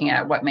when you're looking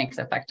at what makes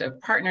effective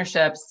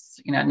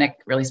partnerships, Nick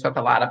really spoke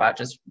a lot about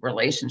just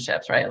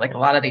relationships, right? Like a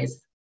lot of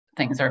these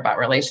things are about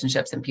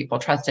relationships and people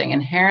trusting.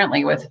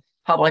 Inherently with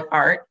public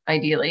art,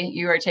 ideally,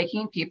 you are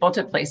taking people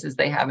to places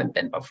they haven't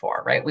been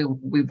before, right?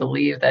 We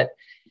believe that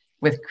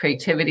with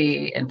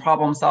creativity and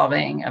problem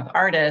solving of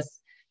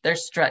artists, they're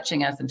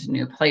stretching us into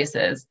new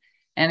places.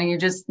 And you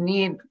just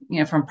need,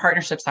 from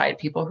partnership side,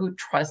 people who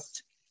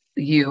trust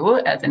you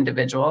as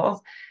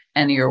individuals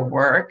and your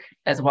work,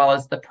 as well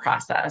as the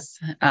process,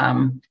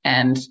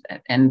 and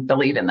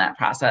believe in that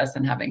process,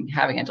 and having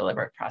a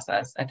deliberate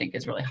process, I think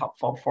is really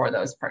helpful for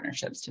those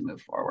partnerships to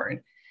move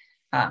forward.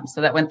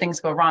 So that when things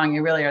go wrong,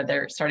 you really are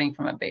there starting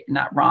from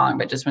not wrong,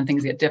 but just when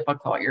things get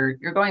difficult, you're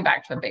going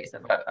back to a base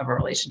of a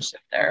relationship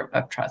there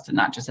of trust, and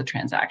not just a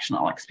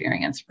transactional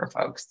experience for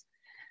folks.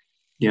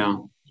 Yeah.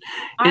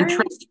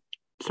 Interest.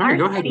 Sorry,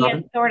 go ahead.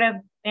 Has sort of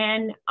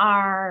been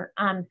our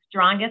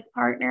strongest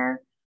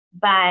partner,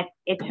 but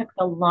it took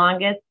the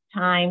longest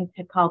time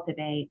to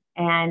cultivate.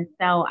 And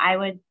so I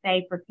would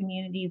say for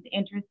communities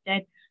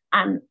interested,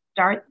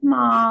 start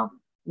small,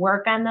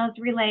 work on those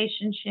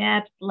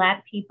relationships,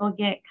 let people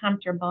get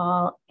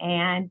comfortable,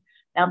 and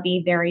they'll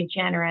be very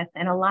generous.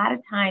 And a lot of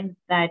times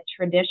the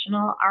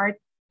traditional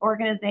arts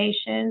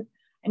organizations,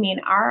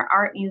 our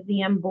art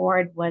museum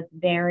board was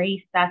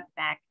very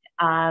suspect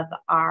of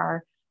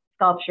our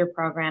sculpture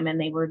program, and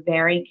they were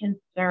very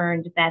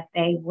concerned that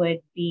they would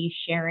be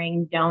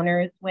sharing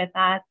donors with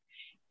us.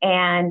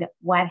 And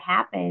what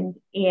happened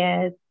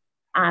is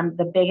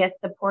the biggest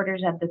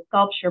supporters of the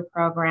sculpture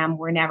program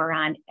were never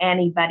on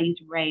anybody's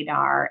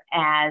radar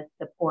as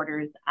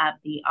supporters of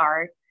the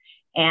art.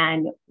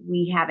 And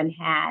we haven't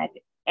had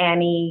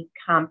any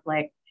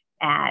conflict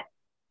at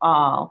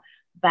all.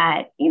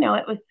 But,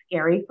 it was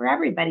scary for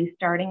everybody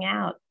starting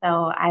out. So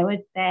I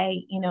would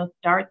say,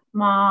 start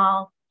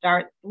small,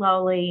 start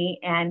slowly,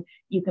 and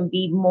you can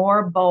be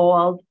more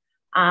bold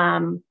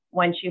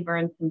once you've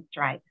earned some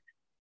stripes.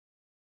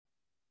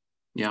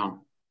 Yeah.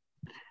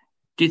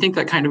 Do you think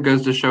that kind of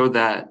goes to show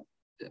that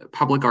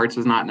public arts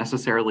is not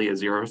necessarily a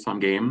zero-sum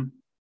game?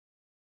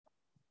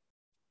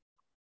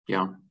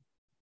 Yeah.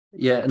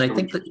 Yeah, and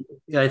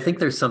I think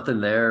there's something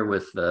there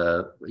with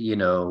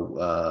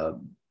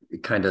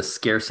kind of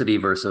scarcity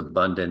versus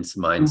abundance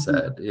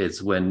mindset. Mm-hmm.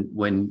 It's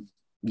when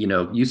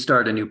you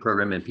start a new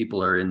program and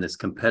people are in this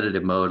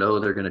competitive mode. Oh,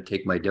 they're going to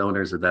take my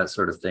donors or that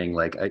sort of thing.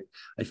 Like I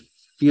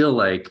feel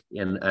like,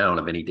 and I don't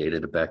have any data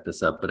to back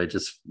this up, but I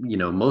just,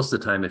 most of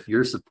the time, if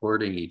you're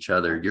supporting each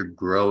other, you're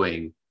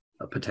growing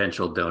a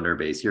potential donor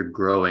base, you're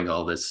growing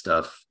all this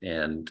stuff.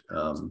 And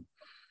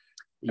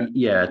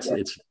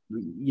it's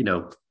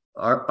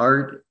our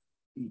art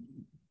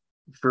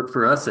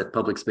for us at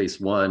Public Space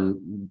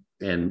One,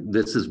 and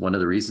this is one of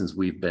the reasons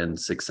we've been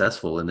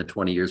successful in the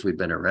 20 years we've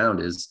been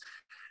around, is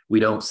we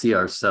don't see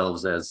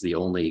ourselves as the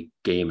only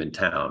game in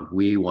town.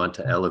 We want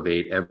to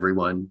elevate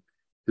everyone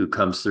who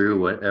comes through.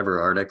 Whatever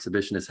art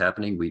exhibition is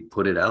happening, we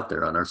put it out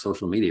there on our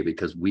social media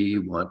because we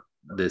want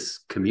this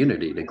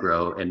community to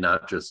grow and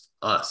not just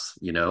us,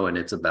 and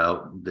it's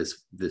about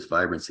this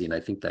vibrancy. And I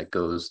think that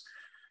goes,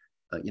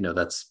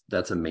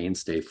 that's a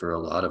mainstay for a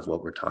lot of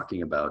what we're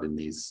talking about in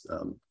these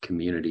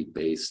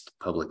community-based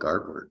public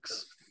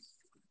artworks.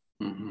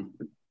 Mm-hmm.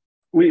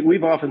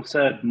 We've often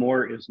said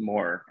more is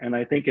more. And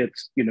I think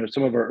it's,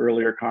 some of our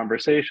earlier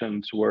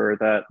conversations were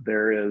that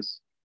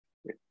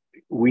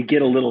we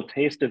get a little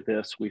taste of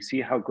this. We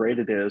see how great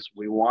it is.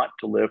 We want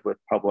to live with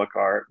public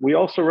art. We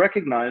also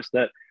recognize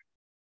that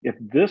if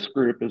this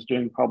group is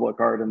doing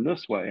public art in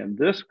this way and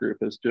this group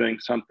is doing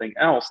something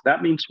else,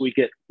 that means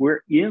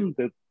we're in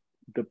the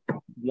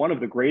one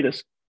of the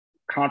greatest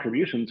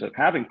contributions of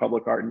having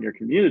public art in your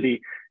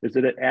community is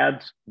that it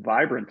adds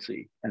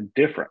vibrancy and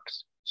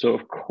difference. So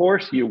of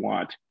course you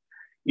want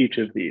each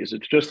of these.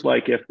 It's just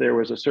like if there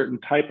was a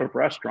certain type of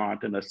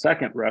restaurant and a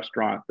second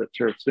restaurant that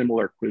serves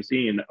similar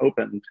cuisine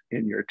opened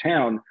in your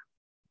town,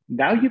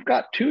 now you've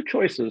got two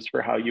choices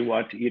for how you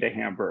want to eat a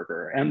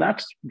hamburger, and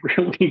that's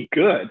really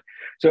good.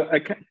 So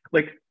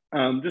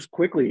just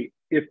quickly,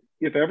 if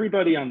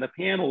everybody on the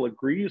panel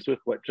agrees with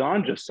what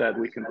John just said,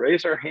 we can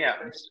raise our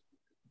hands.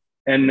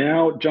 And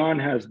now John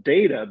has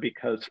data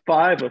because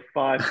 5 of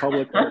 5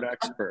 public art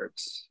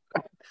experts.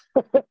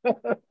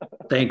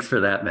 Thanks for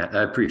that, Matt.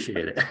 I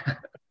appreciate it.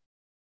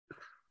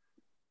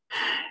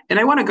 And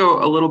I want to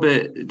go a little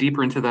bit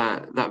deeper into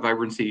that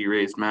vibrancy you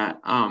raised, Matt.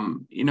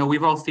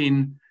 We've all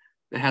seen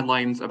the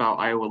headlines about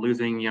Iowa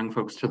losing young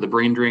folks to the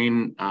brain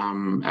drain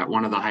at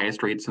one of the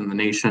highest rates in the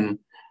nation.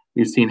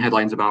 We've seen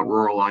headlines about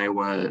rural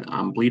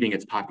Iowa bleeding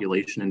its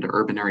population into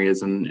urban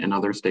areas in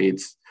other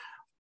states.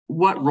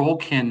 What role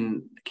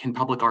can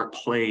public art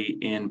play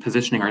in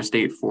positioning our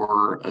state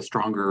for a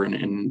stronger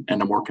and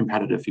a more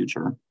competitive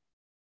future?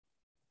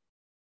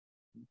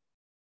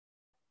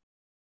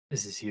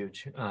 This is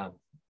huge.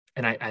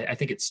 And I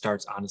think it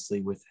starts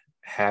honestly with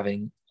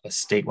having a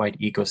statewide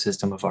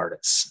ecosystem of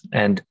artists.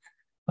 And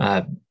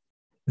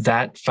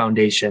that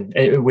foundation,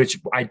 which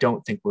I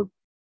don't think we're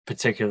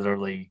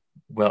particularly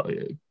well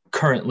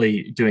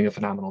currently doing a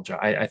phenomenal job.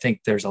 I think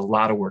there's a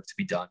lot of work to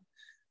be done.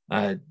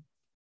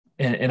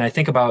 And I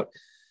think about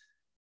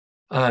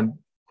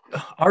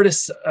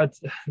artists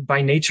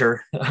by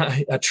nature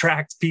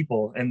attract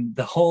people, and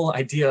the whole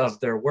idea of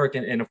their work.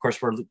 And of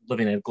course, we're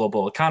living in a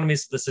global economy,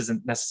 so this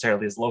isn't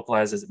necessarily as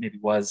localized as it maybe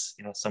was,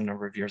 some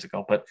number of years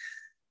ago. But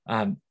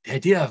the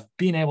idea of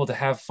being able to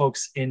have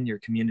folks in your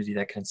community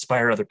that can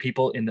inspire other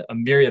people in a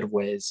myriad of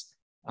ways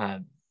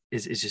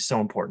is just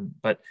so important.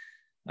 But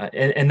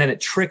and then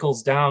it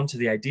trickles down to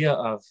the idea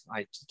of,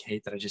 I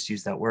hate that I just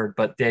used that word,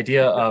 but the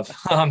idea of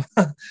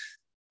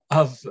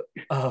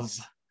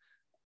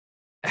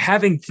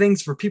having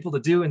things for people to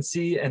do and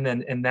see,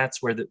 and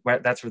that's where the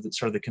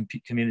sort of the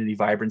community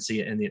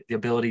vibrancy and the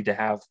ability to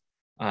have,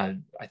 I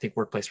think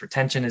workplace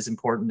retention is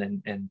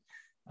important, and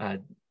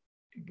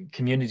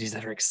communities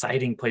that are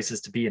exciting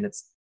places to be. And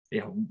it's,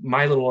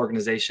 my little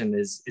organization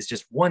is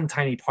just one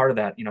tiny part of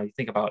that. You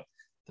think about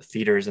the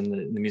theaters and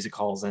the music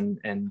halls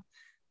and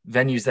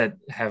venues that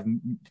have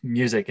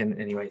music, and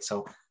anyway.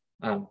 So,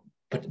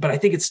 but I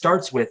think it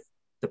starts with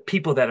the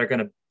people that are going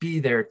to be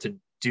there to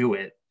do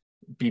it,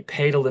 be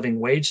paid a living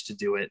wage to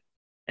do it,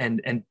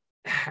 and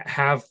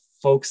have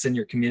folks in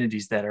your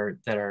communities that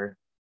are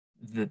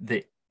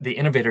the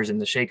innovators and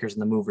the shakers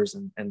and the movers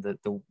and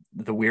the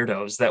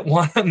weirdos that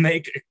want to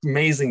make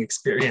amazing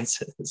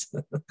experiences.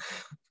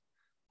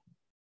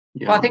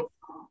 Yeah. Well, I think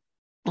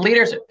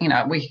leaders,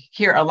 we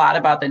hear a lot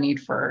about the need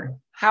for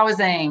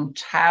housing,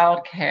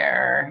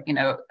 childcare,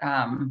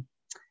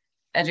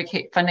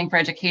 funding for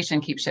education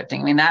keeps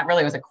shifting. I mean, that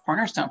really was a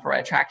cornerstone for what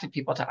attracted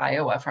people to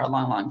Iowa for a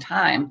long, long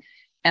time.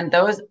 And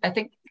I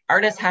think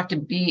artists have to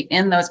be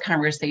in those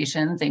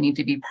conversations. They need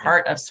to be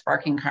part of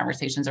sparking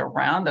conversations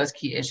around those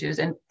key issues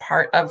and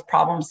part of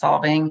problem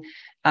solving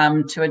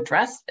to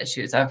address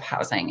issues of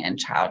housing and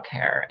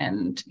childcare,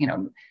 and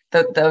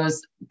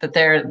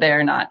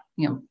they're not,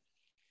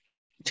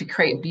 to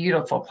create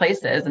beautiful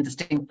places and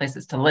distinct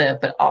places to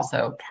live, but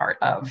also part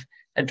of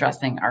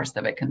addressing our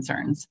civic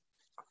concerns.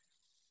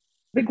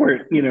 I think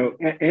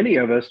any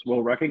of us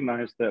will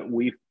recognize that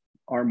we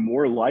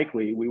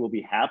will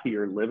be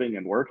happier living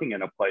and working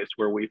in a place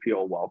where we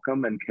feel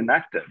welcome and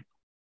connected,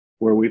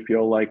 where we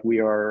feel like we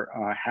are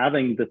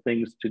having the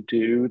things to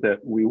do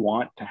that we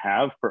want to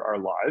have for our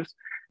lives.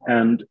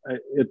 And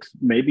it's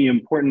maybe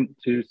important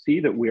to see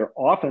that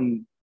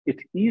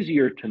it's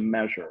easier to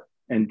measure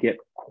and get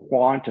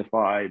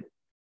quantified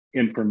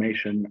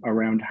information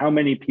around how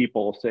many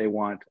people, say,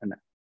 want an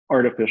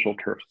artificial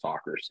turf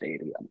soccer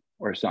stadium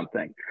or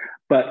something.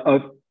 But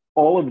of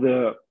all of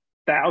the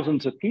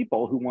thousands of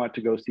people who want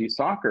to go see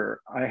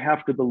soccer, I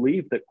have to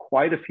believe that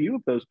quite a few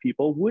of those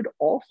people would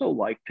also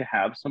like to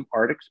have some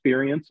art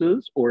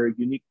experiences or a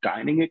unique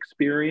dining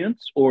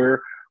experience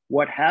or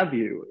what have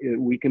you.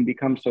 We can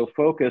become so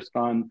focused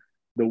on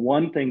the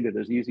one thing that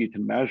is easy to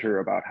measure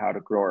about how to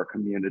grow our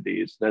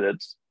communities, that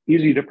it's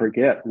easy to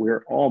forget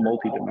we're all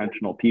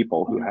multidimensional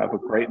people who have a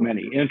great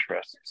many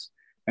interests.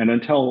 And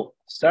until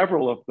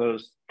several of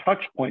those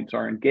touch points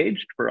are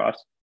engaged for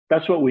us,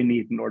 that's what we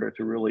need in order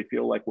to really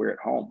feel like we're at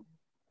home.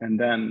 And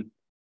then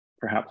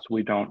perhaps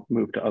we don't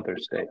move to other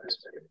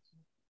states.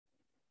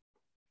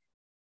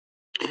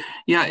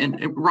 Yeah,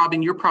 and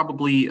Robin, you're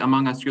probably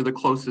among us, you're the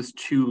closest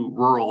to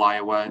rural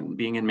Iowa,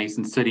 being in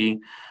Mason City.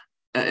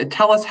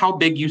 Tell us how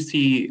big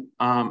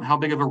how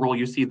big of a role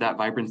you see that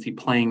vibrancy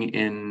playing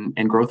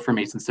in growth for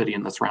Mason City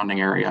and the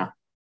surrounding area.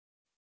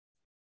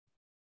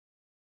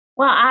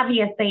 Well,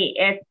 obviously,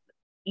 it's,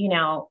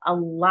 a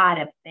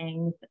lot of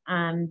things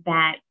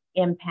that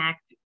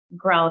impact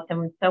growth.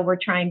 And so we're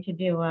trying to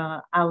do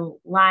a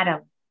lot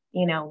of,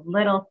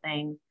 little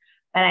things.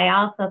 But I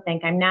also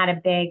think I'm not a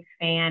big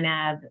fan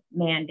of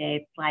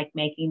mandates like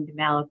making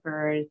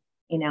developers,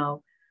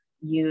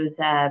 use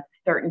a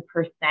certain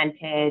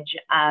percentage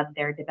of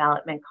their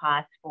development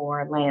costs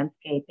for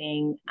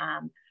landscaping.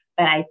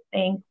 But I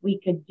think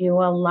we could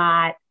do a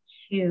lot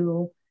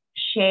to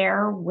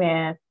share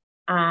with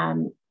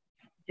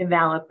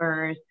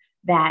developers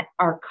that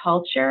our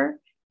culture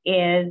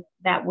is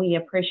that we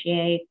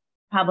appreciate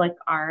public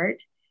art.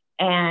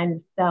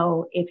 And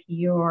so if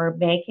you're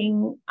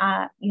making,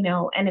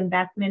 an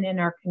investment in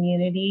our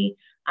community,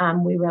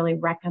 we really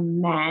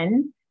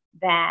recommend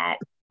that,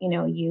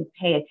 you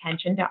pay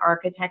attention to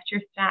architecture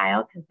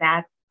style because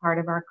that's part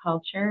of our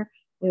culture.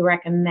 We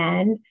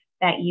recommend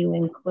that you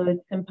include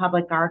some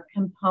public art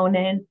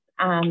components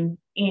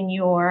in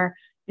your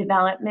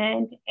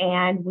development.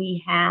 And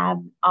we have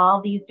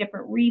all these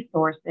different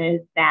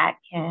resources that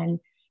can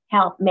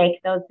help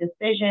make those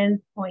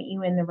decisions, point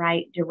you in the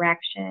right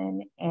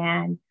direction.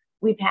 And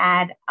we've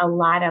had a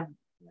lot of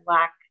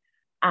luck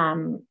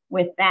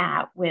with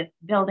that, with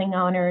building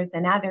owners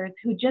and others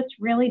who just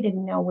really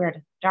didn't know where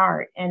to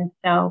start. And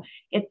so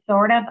it's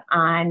sort of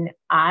on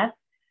us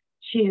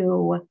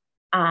to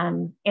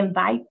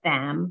invite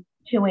them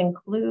to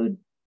include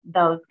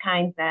those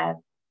kinds of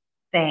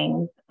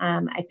things.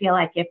 I feel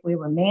like if we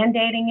were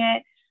mandating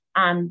it,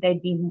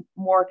 they'd be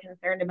more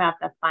concerned about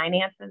the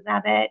finances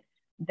of it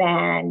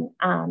than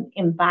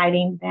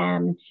inviting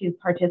them to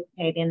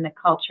participate in the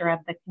culture of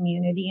the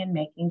community and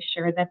making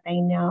sure that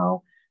they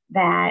know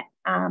that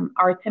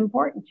art's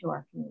important to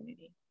our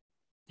community.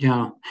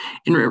 Yeah.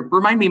 And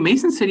remind me,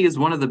 Mason City is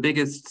one of the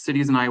biggest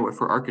cities in Iowa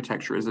for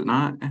architecture, is it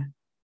not?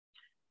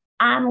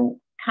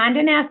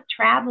 Condé Nast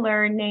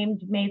Traveler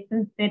named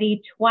Mason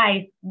City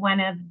twice one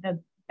of the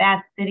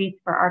best cities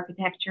for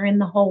architecture in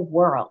the whole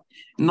world.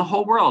 In the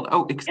whole world?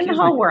 Oh, excuse me. In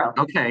the whole world.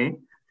 Okay.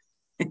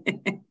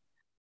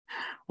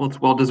 Well, it's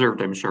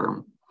well-deserved, I'm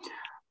sure.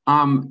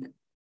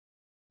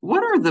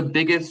 What are the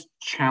biggest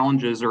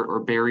challenges or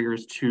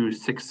barriers to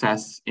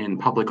success in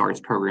public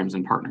arts programs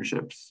and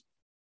partnerships?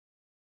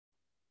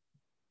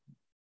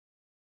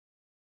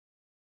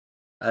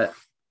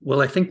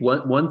 Well, I think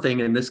one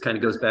thing, and this kind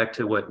of goes back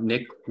to what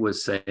Nick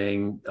was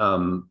saying,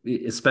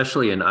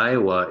 especially in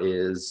Iowa,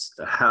 is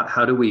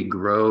how do we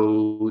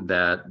grow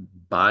that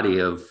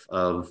body of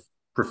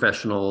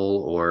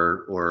professional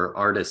or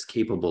artists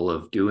capable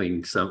of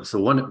doing some. So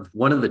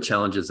one of the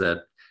challenges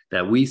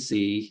that we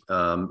see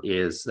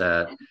is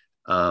that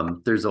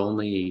there's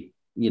only,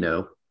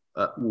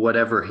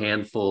 whatever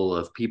handful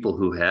of people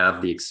who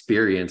have the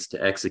experience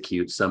to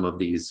execute some of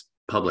these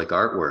public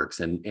artworks,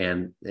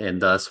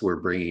 and thus we're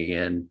bringing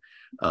in,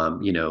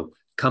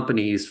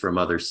 companies from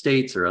other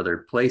states or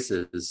other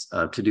places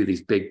to do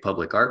these big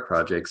public art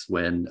projects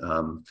when,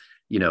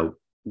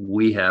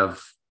 we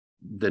have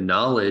the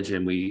knowledge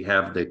and we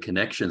have the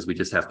connections. We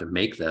just have to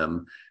make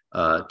them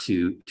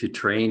to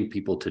train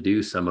people to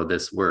do some of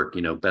this work,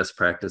 best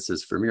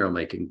practices for mural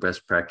making,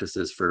 best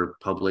practices for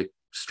public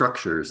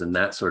structures and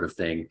that sort of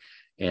thing,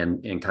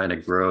 and kind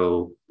of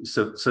grow.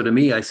 So to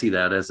me, I see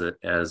that as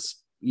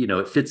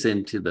it fits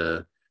into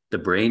the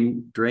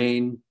brain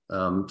drain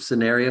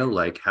scenario.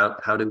 Like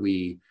how do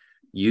we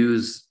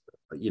use,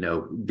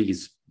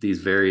 these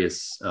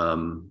various,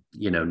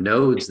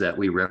 nodes that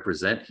we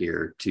represent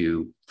here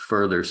to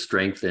further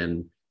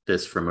strengthen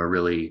this from a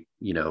really,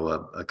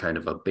 a kind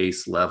of a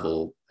base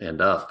level and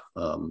up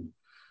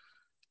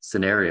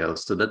scenario.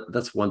 So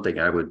that's one thing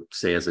I would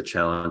say as a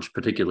challenge,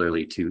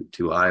 particularly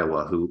to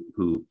Iowa,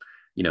 who,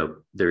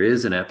 there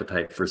is an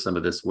appetite for some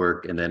of this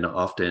work, and then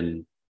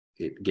often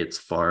it gets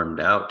farmed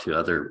out to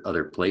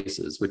other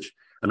places, which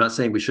I'm not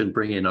saying we shouldn't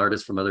bring in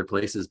artists from other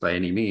places by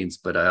any means,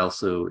 but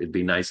it'd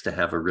be nice to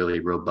have a really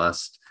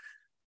robust,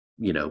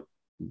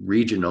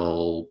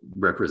 regional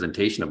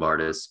representation of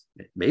artists,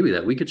 maybe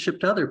that we could ship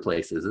to other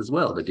places as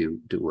well to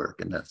do work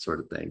and that sort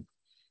of thing.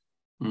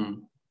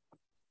 Mm.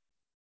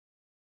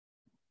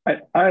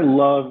 I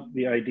love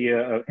the idea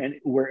of, and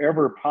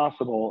wherever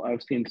possible,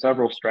 I've seen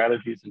several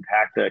strategies and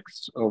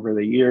tactics over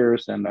the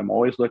years, and I'm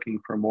always looking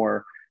for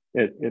more.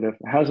 It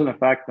has an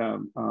effect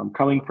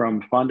coming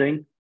from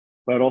funding,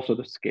 but also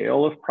the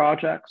scale of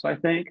projects, I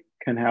think,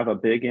 can have a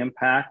big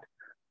impact.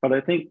 But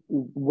I think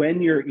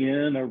when you're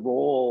in a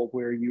role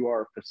where you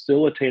are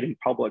facilitating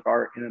public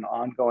art in an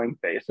ongoing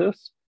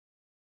basis,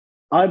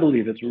 I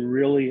believe it's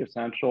really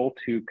essential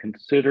to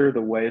consider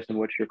the ways in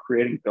which you're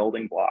creating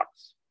building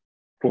blocks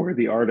for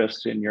the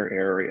artists in your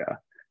area,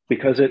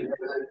 because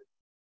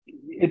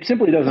it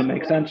simply doesn't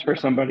make sense for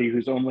somebody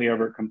who's only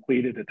ever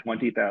completed a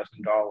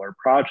 $20,000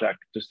 project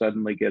to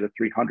suddenly get a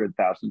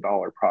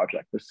 $300,000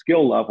 project. The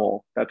skill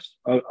level, that's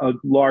a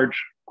large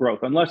growth,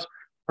 unless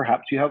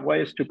perhaps you have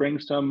ways to bring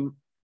some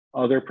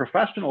other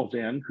professionals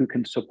in who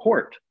can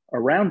support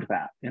around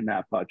that in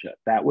that budget.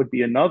 That would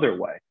be another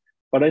way.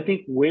 But I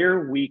think where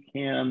we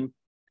can,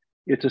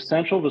 it's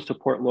essential to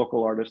support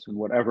local artists in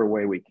whatever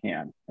way we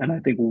can. And I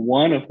think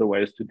one of the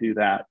ways to do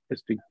that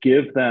is to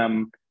give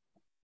them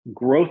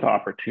growth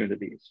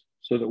opportunities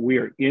so that we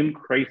are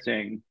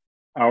increasing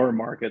our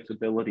market's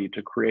ability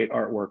to create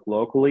artwork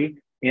locally,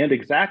 and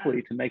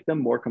exactly to make them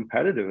more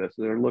competitive as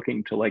they're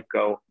looking to like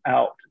go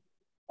out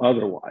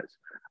otherwise.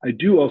 I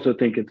do also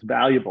think it's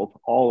valuable to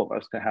all of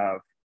us to have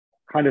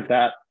kind of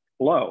that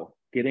flow,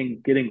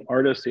 getting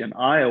artists in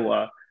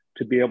Iowa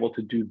to be able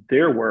to do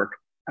their work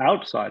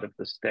outside of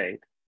the state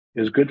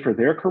is good for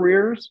their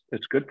careers.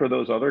 It's good for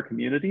those other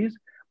communities.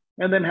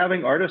 And then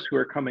having artists who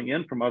are coming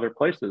in from other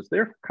places,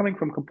 they're coming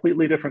from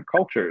completely different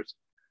cultures.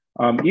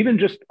 Even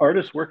just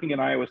artists working in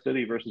Iowa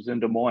City versus in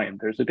Des Moines,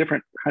 there's a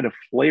different kind of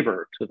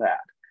flavor to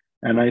that.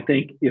 And I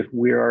think if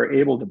we are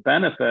able to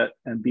benefit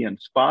and be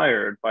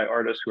inspired by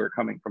artists who are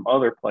coming from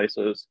other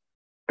places,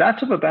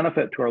 that's of a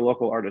benefit to our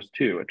local artists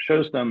too. It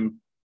shows them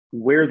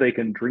where they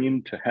can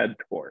dream to head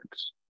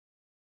towards.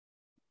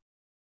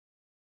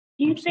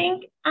 Do you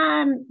think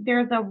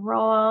there's a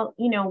role,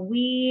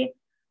 we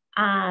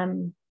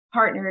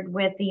partnered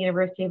with the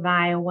University of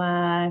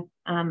Iowa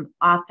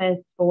Office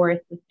for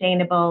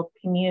Sustainable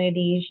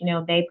Communities.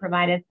 They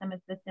provided some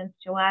assistance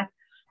to us.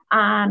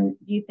 Do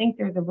you think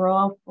there's a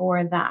role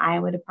for the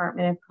Iowa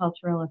Department of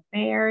Cultural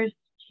Affairs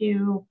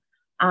to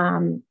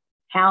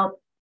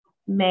help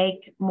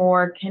make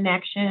more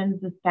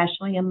connections,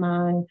 especially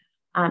among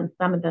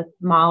some of the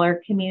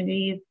smaller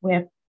communities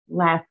with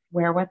less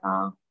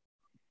wherewithal?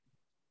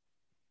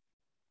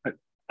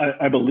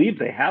 I believe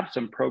they have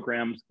some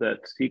programs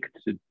that seek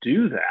to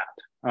do that.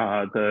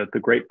 The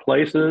Great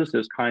Places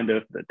is kind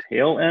of the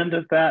tail end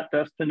of that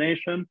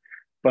destination,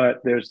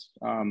 but there's,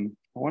 I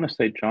want to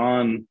say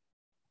John,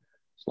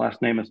 his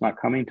last name is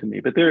not coming to me,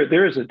 but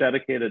there is a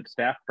dedicated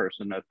staff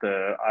person at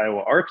the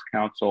Iowa Arts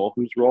Council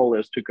whose role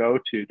is to go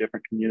to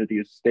different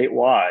communities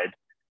statewide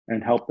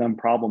and help them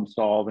problem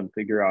solve and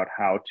figure out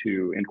how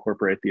to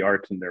incorporate the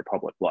arts in their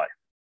public life.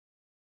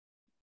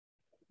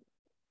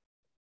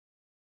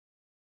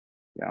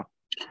 Yeah.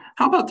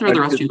 How about for the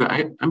rest of you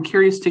guys? I'm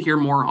curious to hear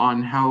more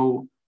on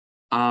how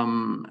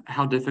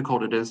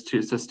difficult it is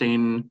to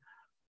sustain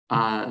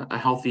a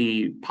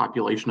healthy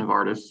population of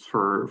artists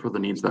for the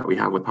needs that we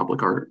have with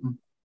public art.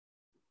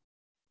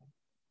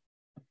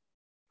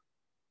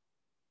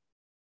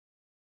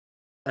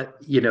 I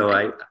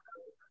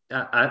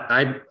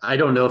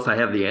don't know if I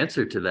have the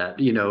answer to that.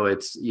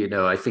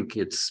 I think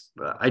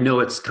I know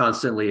it's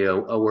constantly a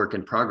work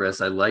in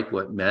progress. I like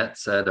what Matt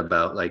said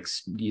about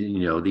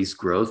these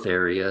growth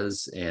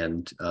areas,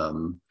 and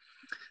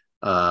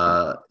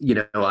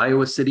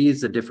Iowa City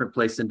is a different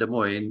place than Des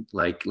Moines,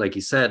 like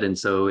you said. And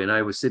so in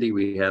Iowa City,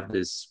 we have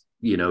this,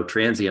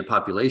 transient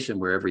population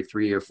where every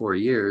 3 or 4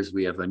 years,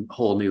 we have a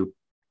whole new,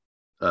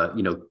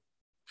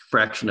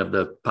 fraction of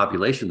the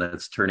population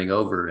that's turning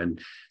over.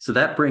 And so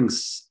that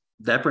brings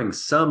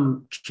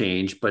some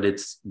change, but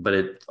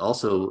it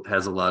also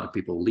has a lot of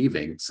people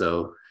leaving.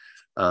 So,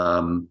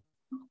 I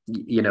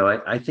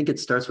think it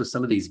starts with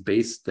some of these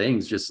base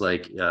things, just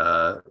like,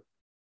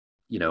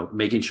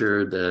 making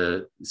sure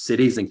the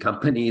cities and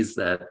companies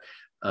that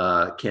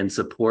can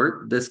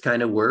support this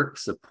kind of work,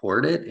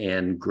 support it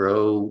and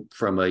grow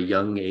from a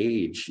young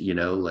age,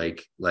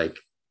 like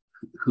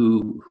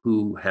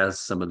who has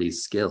some of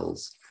these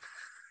skills.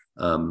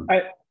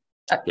 I'd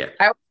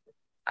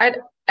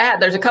add,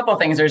 there's a couple of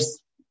things. There's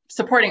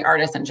supporting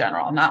artists in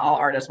general. Not all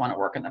artists want to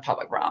work in the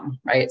public realm,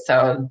 right?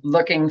 So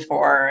looking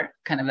for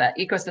kind of that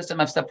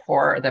ecosystem of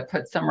support that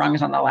puts some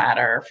rungs on the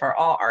ladder for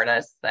all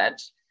artists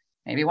that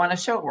maybe want to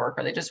show work,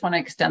 or they just want to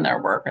extend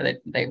their work, or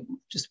they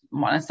just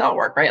want to sell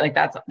work, right?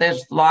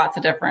 There's lots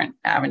of different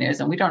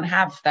avenues, and we don't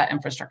have that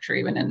infrastructure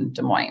even in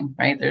Des Moines,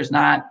 right? There's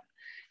not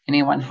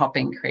anyone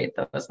helping create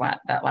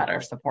that ladder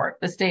of support.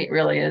 The state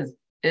really is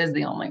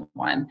the only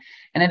one,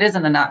 and it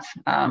isn't enough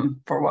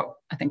for what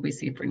I think we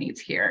see for needs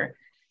here.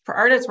 For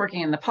artists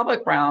working in the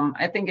public realm,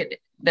 I think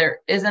there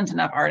isn't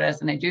enough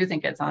artists, and I do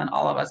think it's on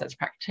all of us as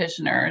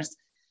practitioners,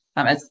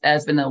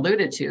 as been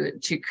alluded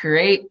to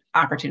create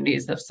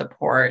opportunities of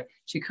support,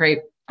 to create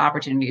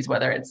opportunities,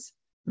 whether it's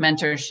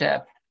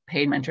mentorship,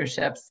 paid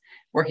mentorships,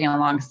 working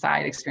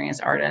alongside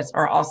experienced artists,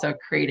 or also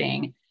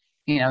creating,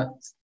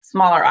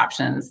 smaller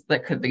options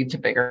that could lead to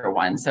bigger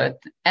ones.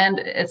 And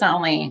it's not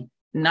only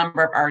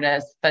number of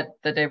artists, but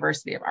the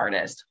diversity of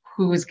artists.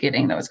 Who's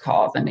getting those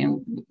calls? I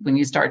mean, when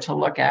you start to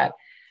look at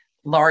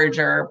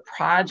larger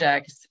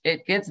projects,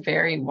 it gets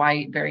very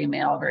white, very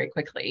male very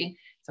quickly.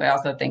 So I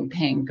also think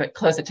paying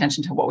close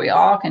attention to what we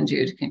all can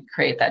do to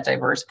create that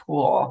diverse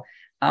pool,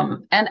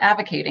 and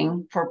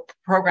advocating for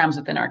programs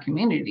within our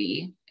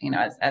community,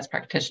 as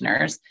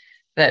practitioners,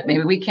 that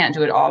maybe we can't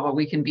do it all, but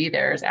we can be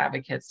there as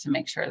advocates to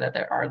make sure that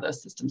there are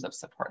those systems of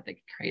support that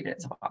get created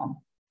as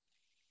well.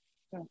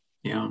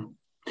 Yeah.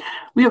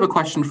 We have a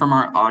question from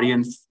our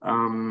audience.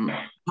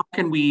 How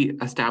can we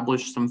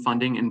establish some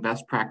funding and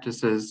best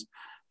practices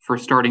for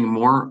starting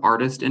more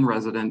artist in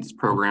residence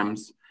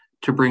programs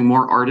to bring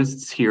more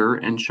artists here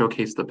and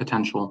showcase the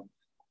potential?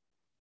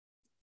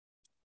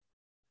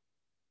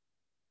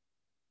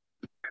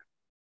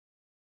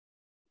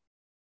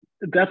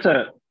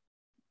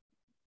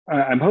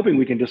 I'm hoping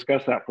we can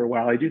discuss that for a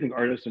while. I do think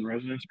artist in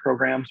residence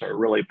programs are a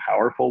really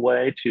powerful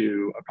way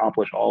to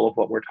accomplish all of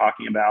what we're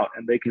talking about,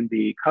 and they can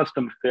be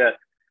custom fit.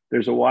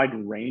 There's a wide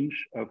range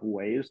of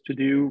ways to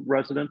do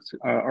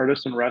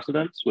artists in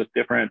residence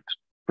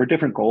for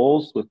different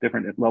goals with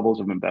different levels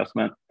of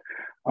investment.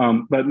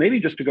 But maybe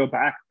just to go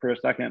back for a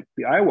second,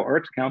 the Iowa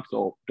Arts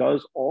Council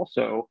does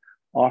also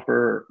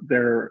offer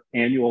their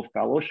annual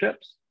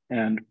fellowships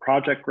and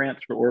project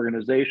grants for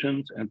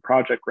organizations and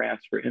project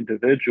grants for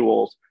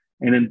individuals.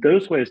 And in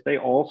those ways, they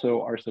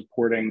also are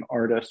supporting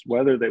artists,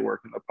 whether they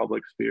work in the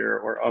public sphere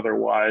or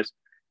otherwise.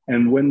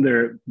 And when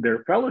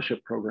their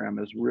fellowship program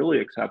is really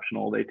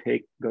exceptional, they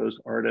take those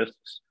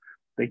artists,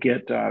 they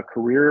get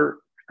career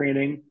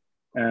training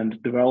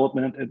and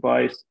development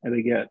advice, and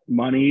they get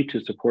money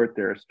to support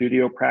their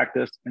studio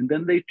practice. And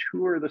then they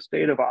tour the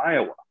state of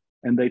Iowa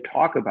and they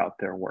talk about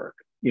their work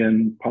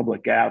in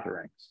public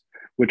gatherings,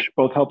 which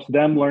both helps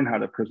them learn how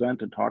to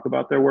present and talk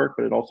about their work,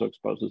 but it also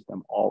exposes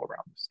them all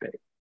around the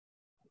state.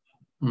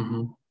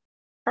 Mm-hmm.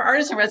 For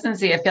artists in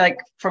residency, I feel like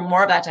for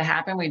more of that to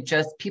happen,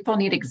 people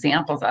need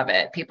examples of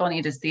it. People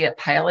need to see it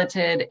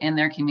piloted in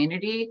their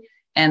community,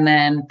 and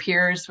then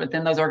peers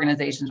within those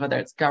organizations, whether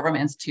it's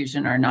government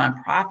institution or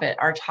nonprofit,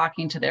 are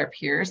talking to their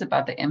peers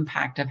about the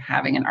impact of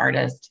having an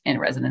artist in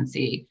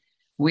residency.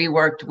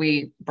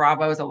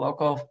 Bravo is a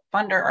local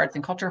funder, arts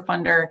and culture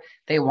funder.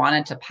 They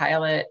wanted to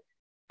pilot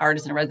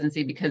artists in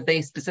residency because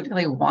they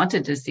specifically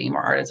wanted to see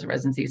more artists in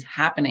residencies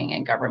happening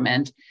in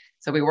government.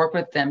 So we work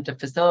with them to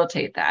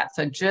facilitate that.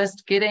 So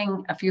just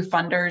getting a few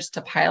funders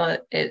to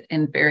pilot it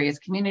in various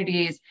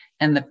communities,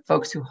 and the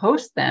folks who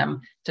host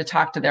them to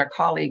talk to their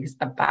colleagues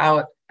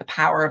about the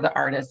power of the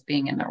artist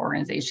being in their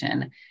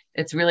organization.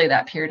 It's really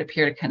that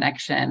peer-to-peer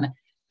connection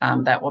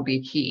that will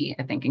be key,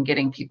 I think, in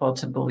getting people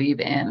to believe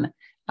in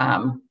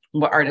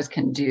what artists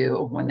can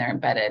do when they're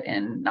embedded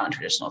in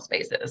non-traditional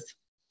spaces.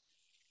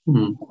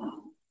 Mm-hmm.